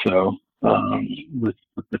 2012 or so,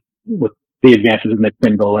 with the advances in the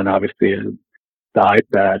Kindle and obviously the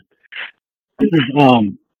iPad,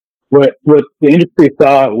 what the industry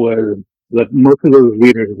thought was that most of those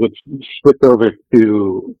readers would switch over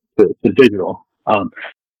to digital,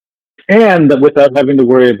 and that without having to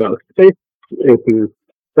worry about space issues,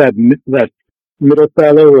 that middle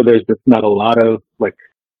silo where there's just not a lot of like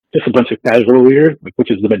just a bunch of casual readers, which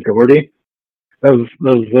is the majority of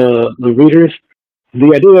the readers.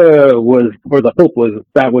 The idea was, or the hope was,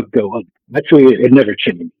 that would go up. Actually, it never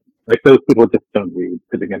changed. Like those people just don't read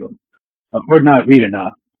to begin with, or not read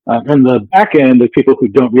enough. On the back end, the people who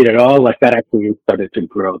don't read at all, like that actually started to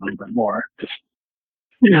grow a little bit more. Just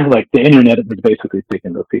like the internet was basically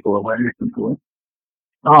taking those people away. Essentially.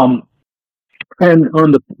 And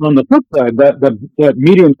on the flip side, that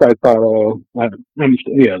medium sized silo, the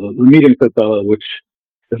medium sized silo, which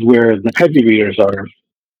is where the heavy readers are,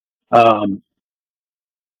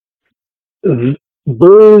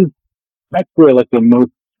 those that's where like the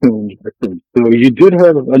most change, I think. So you did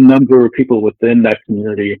have a number of people within that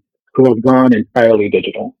community who have gone entirely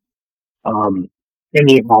digital, and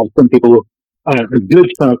you have some people, a good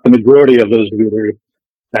chunk, the majority of those readers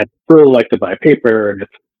that still like to buy paper, and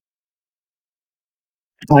it's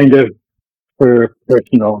kind of for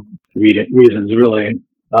personal reasons, really.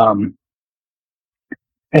 And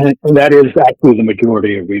that is actually the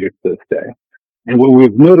majority of readers to this day. And what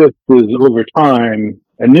we've noticed is over time,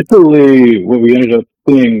 initially what we ended up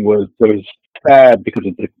seeing was there was fad because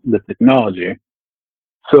of the technology.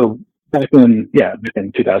 So back in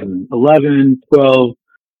 2011, 12,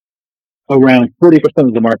 around 40%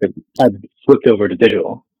 of the market had flipped over to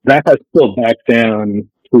digital. That has still back down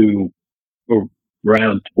to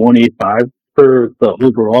around 25 for the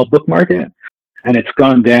overall book market, and it's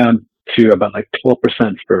gone down to about like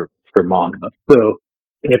 12% for manga. So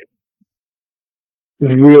it's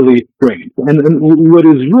really strange. And what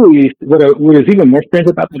is even more strange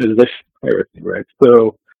about that is this piracy, right?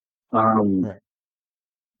 So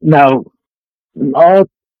now all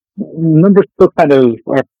numbers still kind of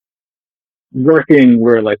are working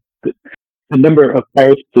where like the number of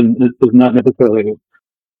pirates is not necessarily,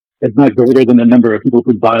 it's not greater than the number of people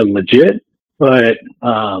who buy legit, but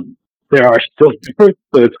there are still different,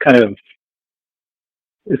 so it's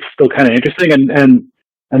still kind of interesting, and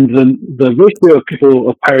the ratio of people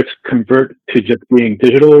of pirates convert to just being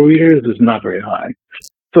digital readers is not very high.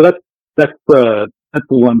 So that's the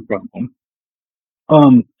one problem.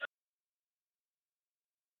 So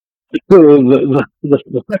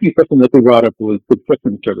the second question that we brought up was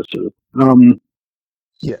subscription services.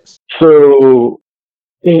 Yes. So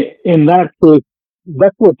in that case,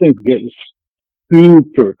 that's where things get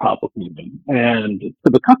super complicated. And so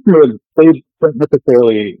the customer, they don't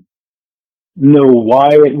necessarily know why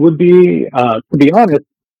it would be. To be honest,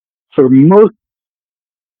 for most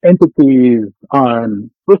entities on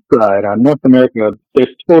this side, on North America,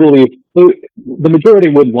 the majority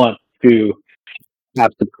would want to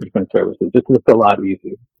have subscription services. It's just a lot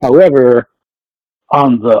easier. However,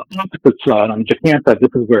 on the opposite side, on the Japan side, this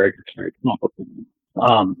is where it gets very complicated.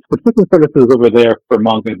 Subscription services over there for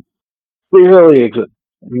manga rarely exist.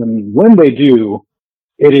 And when they do,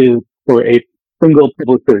 it is for a single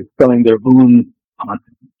publisher selling their own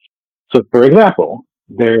content. So, for example,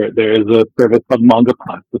 there is a service called Manga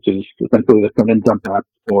Plus, which is essentially the Shonen Jump app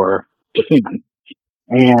for Japan.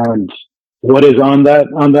 And what is on that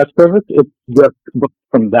service? It's just books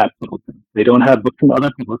from that publisher. They don't have books from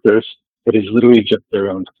other publishers. It is literally just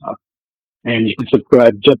their own stuff, and you can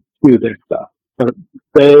subscribe just to their stuff. So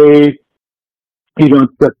say you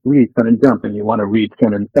don't just read Shonen Jump and you want to read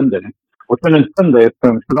Shonen Sunday. Well, Shonen Sunday is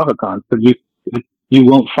from Shogakukan, so you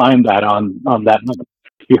won't find that on that number.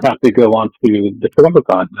 You have to go onto the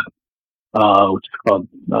Shogakukan, which is called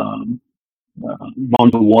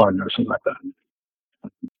Manga One or something like that.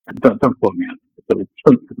 Don't quote me on it, but it's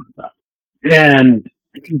something like that. And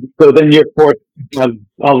so then you're forced to have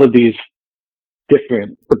all of these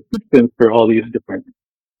different subscriptions for all these different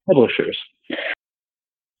publishers.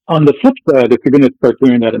 On the flip side, if you're going to start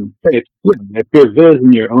doing that in the States, if you're Viz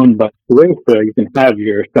and you're owned by Shueisha, you can have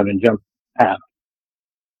your Shonen Jump app.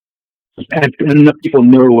 And enough people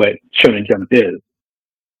know what Shonen Jump is.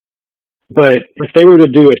 But if they were to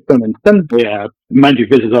do a Shonen Sensei app, mind you,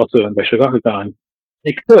 Viz is also owned by Shogakukan,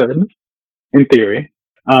 they could, in theory.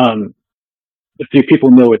 A few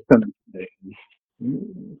people know what Shonen Sensei is.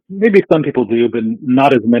 Maybe some people do, but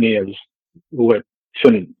not as many as what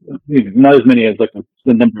Shonen, not as many as like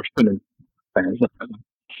the number of Shonen fans.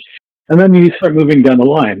 And then you start moving down the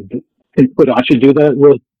line. Could Ashi do that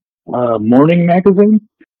with Morning Magazine?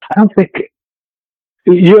 I don't think.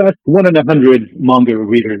 You ask 1 in 100 manga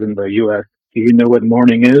readers in the U.S., do you know what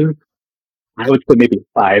Morning is? I would say maybe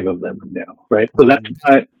 5 of them know, right? So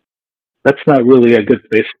that's not really a good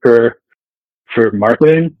place for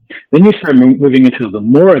marketing. Then you start moving into the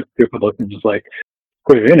more obscure publications like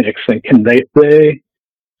Square Enix, and can they say,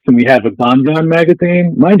 can we have a Gangan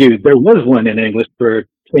magazine? Mind you, there was one in English for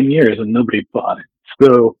 10 years and nobody bought it.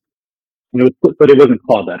 So, but it wasn't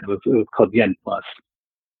called that. It was called Yen Plus.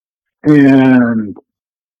 And,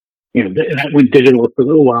 that went digital for a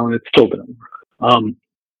little while and it's still been over.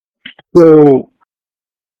 So,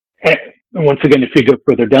 once again, if you go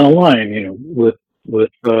further down the line,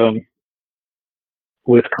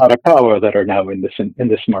 with Kadokawa that are now in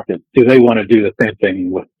this market, do they want to do the same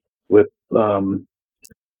thing with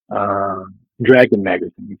Dragon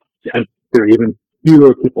magazine? And there are even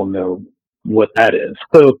fewer people know what that is.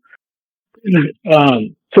 So,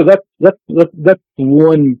 so that's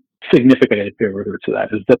one significant inferiority to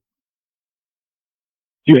that, is that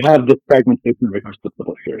you have this fragmentation in regards to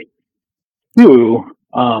publishers. Two,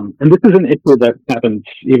 and this is an issue that happens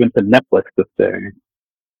even to Netflix this day.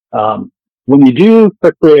 When you do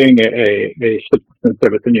start creating a subscription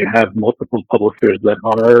service and you have multiple publishers that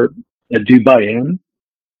do buy in,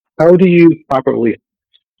 how do you properly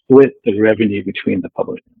split the revenue between the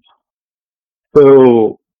publishers?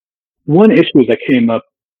 So one issue that came up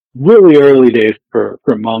really early days for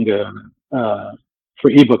manga, for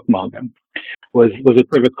ebook manga, was a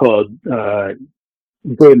service called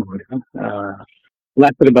Gray Manga.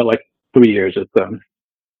 Lasted about like 3 years or so,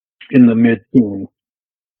 in the mid-teens.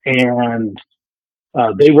 And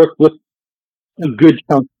they worked with a good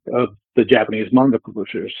chunk of the Japanese manga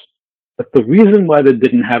publishers. But the reason why they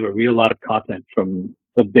didn't have a real lot of content from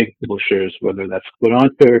the big publishers, whether that's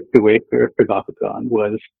Kodansha, Shueisha, or Shogakukan,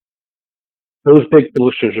 was those big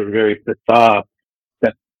publishers are very pissed off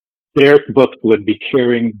that their books would be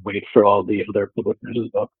carrying weight for all the other publishers'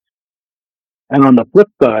 books. And on the flip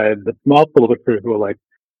side, the small publishers were like,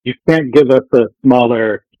 you can't give us a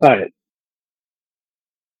smaller cut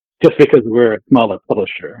just because we're a smaller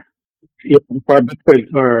publisher. If our books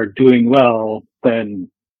are doing well, then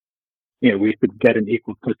we could get an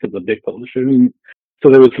equal cut to the big publisher. And so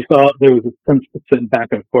there was a constant back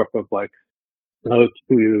and forth of like how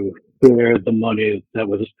to share the money that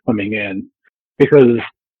was coming in, because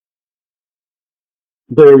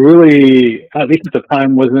there really, at least at the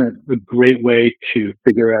time, wasn't a great way to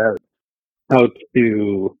figure out how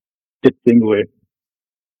to distinguish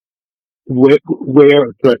where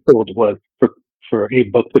a threshold was for a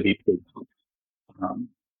book to be paid.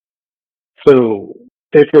 So,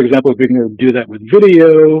 say for example, if you're going to do that with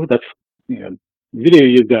video, that's video,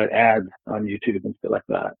 you've got ads on YouTube and stuff like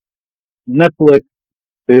that. Netflix,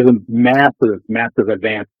 there's a massive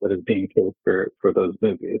advance that is being paid for those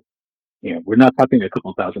movies. we're not talking a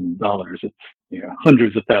couple $1,000s. It's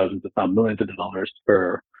hundreds of thousands, if not millions of dollars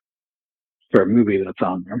for a movie that's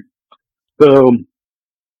on there. So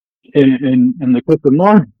in the case of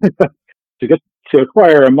manga, to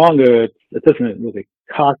acquire a manga, it doesn't really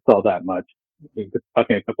cost all that much. You're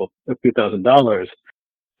talking a few $1,000s,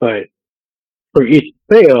 but for each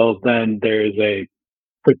sale, then there's a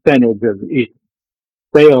percentage of each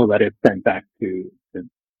sale that is sent back to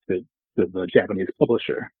the Japanese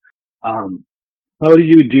publisher. How do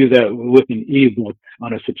you do that with an ebook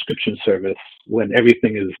on a subscription service when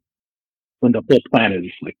when the whole plan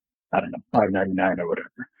is like, I don't know, $5.99 or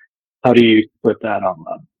whatever? How do you split that all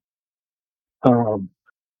up?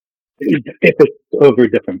 If it's over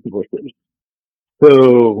different publishers.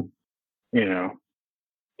 So, do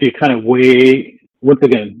you kind of weigh, once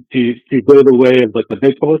again, do you go the way of like the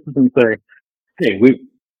big publishers and say, hey,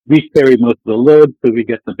 we carry most of the load, so we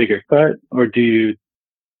get the bigger cut? Or do you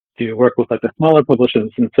work with like the smaller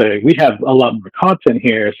publishers and say, we have a lot more content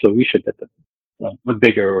here, so we should get the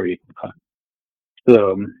bigger or equal cut?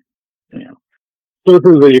 So, those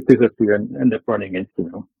are the issues that you end up running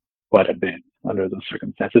into quite a bit under those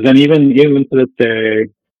circumstances. And even to this day,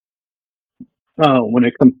 when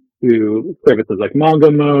it comes to services like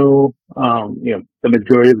Mangamo, the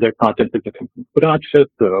majority of their content is coming from Kodansha,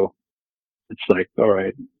 so it's like, all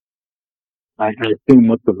right, I assume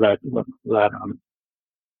most of that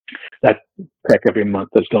tech every month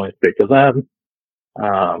is going straight to them.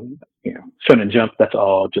 Shonen Jump, that's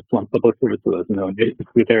all just one publisher, so there's no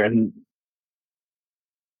agency there, and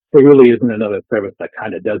there really isn't another service that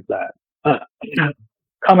kind of does that.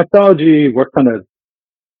 Comicsology works on a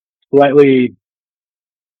slightly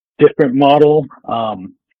different model.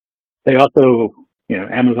 They also,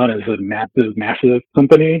 Amazon is a massive, massive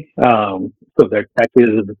company, so their tech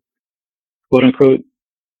is quote unquote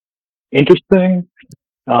interesting.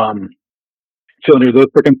 So under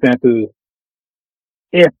those circumstances,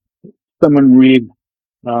 if someone reads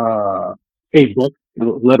a book,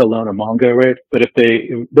 let alone a manga, right? But if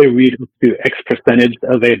they read up to X percentage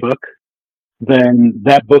of a book, then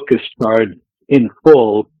that book is charged in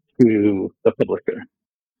full to the publisher,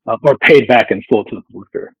 or paid back in full to the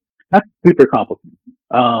publisher. That's super complicated.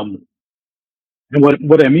 And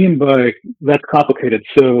what I mean by that's complicated,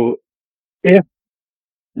 so if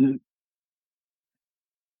a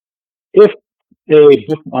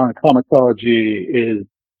book on comicsology is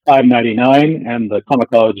 $5.99 and the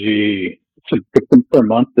comicsology subscription per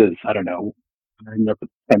month is, I don't know if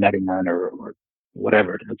it's $10.99 or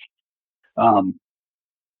whatever it is,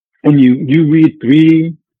 and you read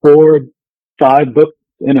 3, 4, 5 books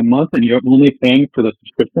in a month and you're only paying for the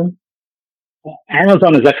subscription,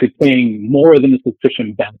 Amazon is actually paying more than the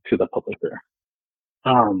subscription back to the publisher.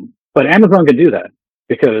 But Amazon can do that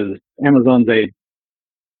because Amazon's a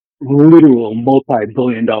literal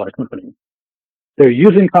multi-billion-dollar company. They're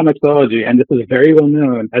using comicsology, and this is very well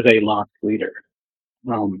known as a loss leader.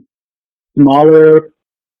 Smaller,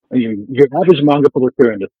 your average manga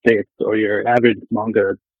publisher in the States or your average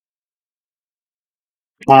manga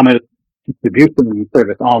comic distribution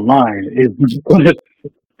service online is going to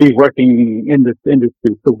be working in this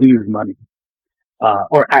industry to lose money,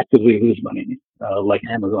 or actively lose money, like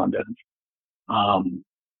Amazon does.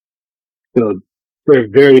 So there are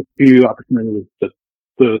very few opportunities that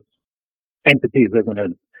the entities are going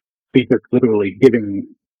to be just literally giving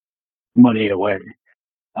money away.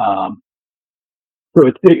 So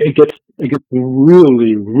it gets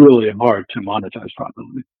really, really hard to monetize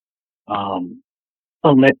properly,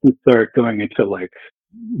 unless you start going into like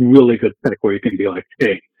really good tech where you can be like,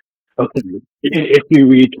 hey, okay, if you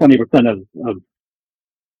read 20% of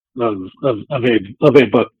a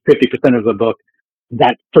book, 50% of the book,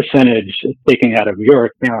 that percentage is taken out of your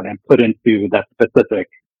account and put into that specific,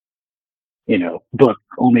 book.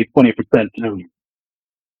 Only 20%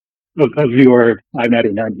 of your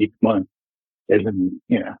 $5.99 each month is in,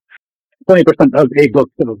 20% of a book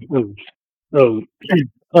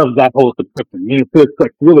of that whole subscription. So it's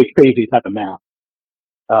like really crazy type of math,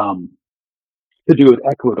 to do it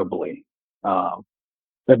equitably. There are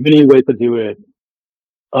many ways to do it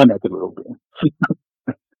unequitably.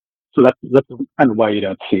 So that's kind of why you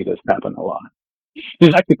don't see this happen a lot.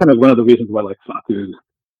 It's actually kind of one of the reasons why like Saku's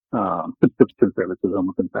subscription service is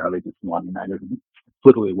almost entirely just one magazine. It's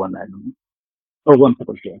literally one magazine. Or one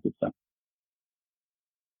publisher, I should say.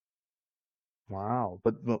 Wow,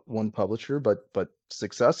 but one publisher, but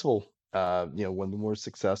successful. One of the more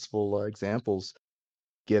successful examples,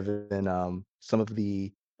 given some of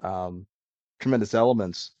the tremendous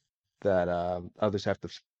elements that others have to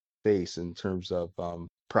face in terms of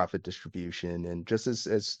profit distribution, and just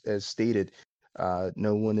as stated,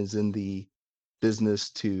 No one is in the business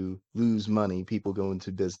to lose money. People go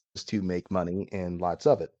into business to make money and lots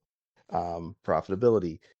of it.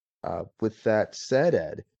 Profitability. With that said,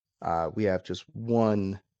 Ed, we have just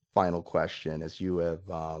one final question, as you have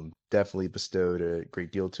definitely bestowed a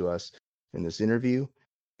great deal to us in this interview.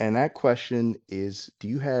 And that question is, do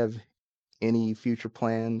you have any future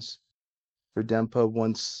plans for Denpa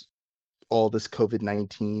once all this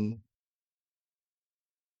COVID-19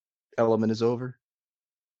 element is over?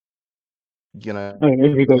 You gonna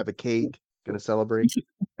If you go, have a cake? Gonna celebrate?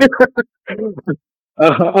 uh,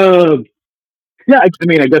 yeah, I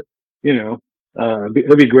mean, I guess you know, it'd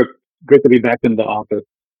be great to be back in the office,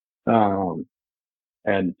 um,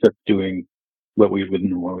 and just doing what we would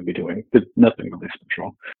normally be doing. There's nothing really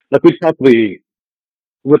special. Like we probably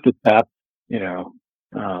with the staff, you know,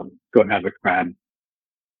 go and have a crab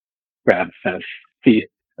fest feast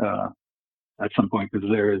uh, at some point because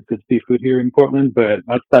there is good seafood here in Portland. But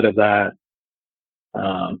outside of that,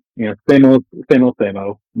 same old, same old, same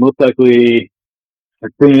old. Most likely, as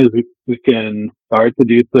soon as we can start to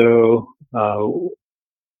do so,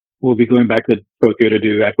 we'll be going back to Tokyo to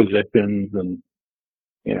do acquisitions and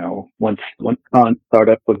once cons start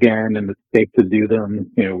up again and it's safe to do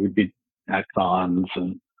them, we'd be at cons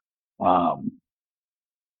and um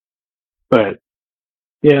but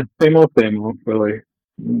yeah, same old really.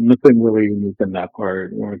 Nothing really unique in that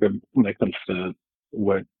part when it comes to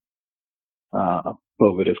what uh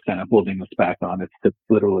COVID is kind of holding us back on. It's just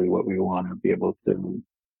literally what we want to be able to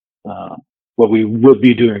what we would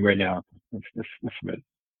be doing right now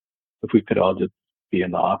if we could all just be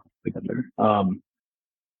in the office together.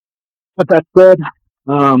 But that said,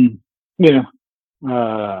 um, you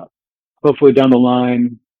know, hopefully down the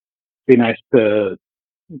line, be nice to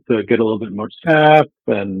get a little bit more staff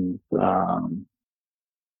and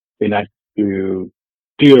be nice to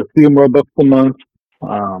do a few more books a month.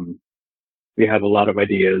 Um, we have a lot of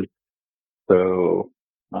ideas, so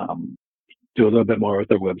um, do a little bit more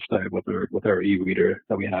with our website, with our e-reader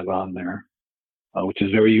that we have on there, which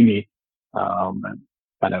is very unique and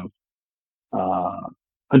kind of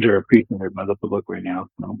underappreciated by the public right now.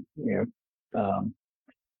 So um,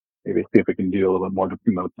 maybe see if we can do a little bit more to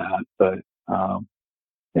promote that. But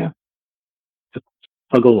yeah, just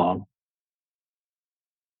tug along.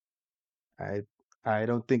 I I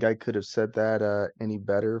don't think I could have said that any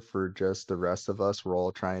better for just the rest of us. We're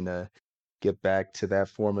all trying to get back to that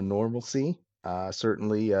form of normalcy.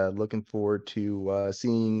 Certainly looking forward to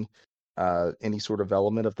seeing any sort of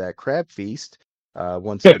element of that crab feast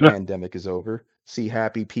once the pandemic is over. See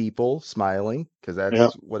happy people smiling, because Yeah.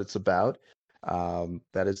 that's what it's about.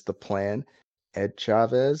 That is the plan. Ed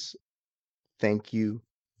Chavez, thank you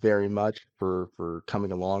very much for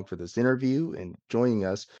coming along for this interview and joining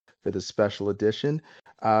us for this special edition.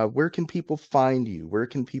 Where can people find you? Where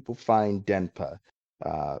can people find Denpa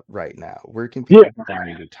right now? Where can Yeah. people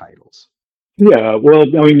find your titles? Yeah. Well,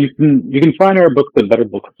 I mean, you can find our books at better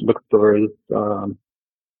bookstores.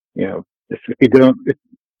 If you don't,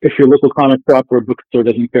 if your local comic shop or bookstore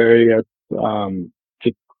doesn't carry it,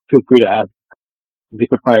 just feel free to ask the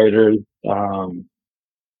proprietors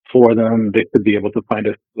for them. They could be able to find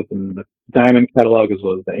us within the Diamond catalog as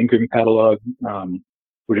well as the Ingram catalog.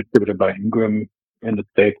 We're distributed by Ingram in the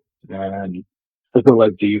States and as well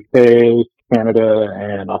as the UK, Canada,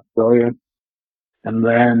 and Australia. And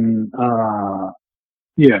then,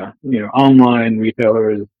 online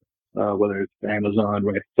retailers, whether it's Amazon,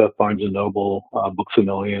 Right Stuff, Barnes and Noble, Books a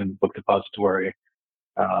Million, Book Depository,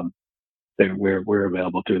 um, we're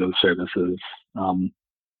available through those services. On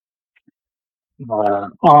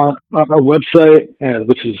our website,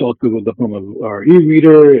 which is also the home of our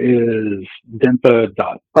e-reader, is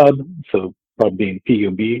denpa.pub, so pub being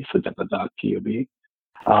pub, so denpa.pub.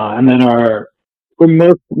 And then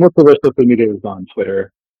most of our social media is on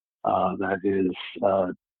Twitter. That is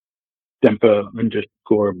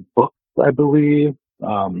Denpa_books, I believe.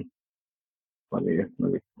 Let me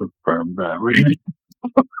confirm that.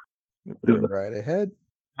 Right ahead.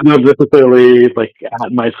 I don't necessarily like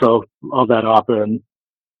at myself all that often.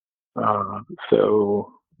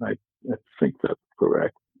 So I think that's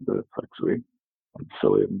correct. That's actually I'm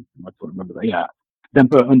silly. I don't remember that. Yeah,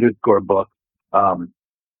 Denpa_book. Um,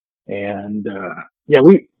 and yeah,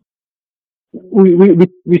 we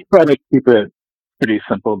try to keep it pretty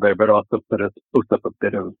simple there, but also post up a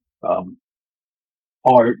bit of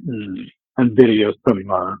art and videos from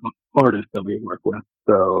our artists that we work with.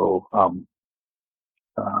 So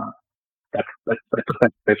uh, that's the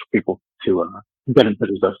best place for people to get in touch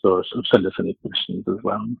with us or send us any questions as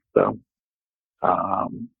well. So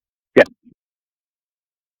um, yeah.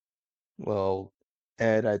 Well,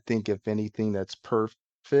 Ed, I think if anything, that's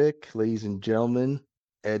perfect. Ladies and gentlemen,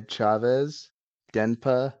 Ed Chavez,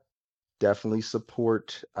 Denpa, definitely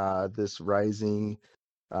support this rising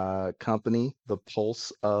company, the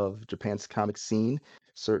pulse of Japan's comic scene,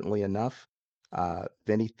 certainly enough. If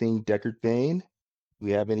anything, Deckard Bane,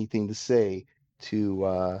 we have anything to say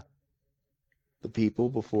to the people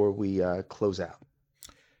before we close out?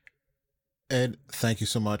 Ed, thank you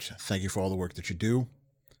so much. Thank you for all the work that you do.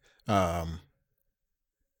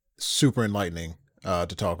 Super enlightening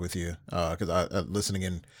to talk with you because I'm listening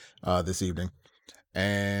in this evening.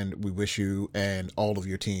 And we wish you and all of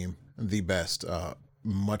your team the best,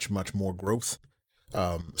 much more growth,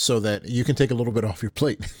 so that you can take a little bit off your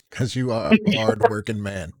plate because you are a hard-working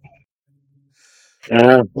man.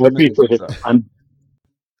 I appreciate it.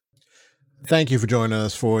 Thank you for joining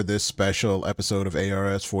us for this special episode of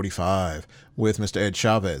ARS 45 with Mr. Ed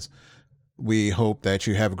Chavez. We hope that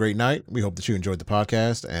you have a great night. We hope that you enjoyed the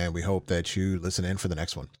podcast, and we hope that you listen in for the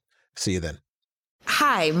next one. See you then.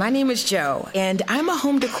 Hi, my name is Joe, and I'm a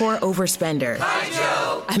home decor overspender. Hi,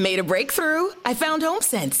 Joe. I made a breakthrough. I found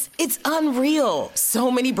HomeSense. It's unreal.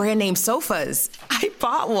 So many brand name sofas. I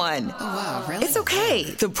bought one. Oh, wow, really? It's okay.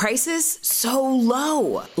 The prices, so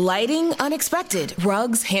low. Lighting, unexpected.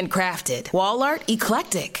 Rugs, handcrafted. Wall art,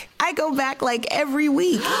 eclectic. I go back like every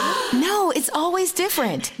week. No, it's always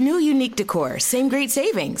different. New unique decor, same great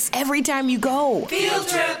savings. Every time you go. Field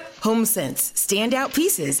trip. HomeSense. Standout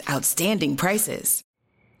pieces, outstanding prices.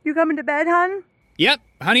 You coming to bed, hon? Yep,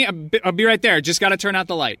 honey, I'll be right there. Just gotta turn out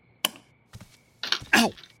the light.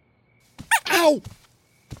 Ow! Ow!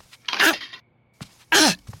 Ow!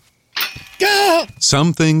 Ah! Go!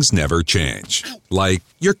 Some things never change. Like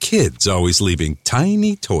your kids always leaving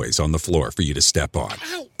tiny toys on the floor for you to step on.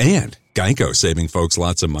 And Geico saving folks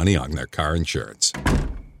lots of money on their car insurance.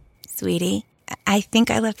 Sweetie, I think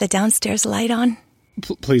I left the downstairs light on.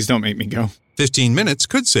 Please don't make me go. 15 minutes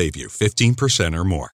could save you 15% or more.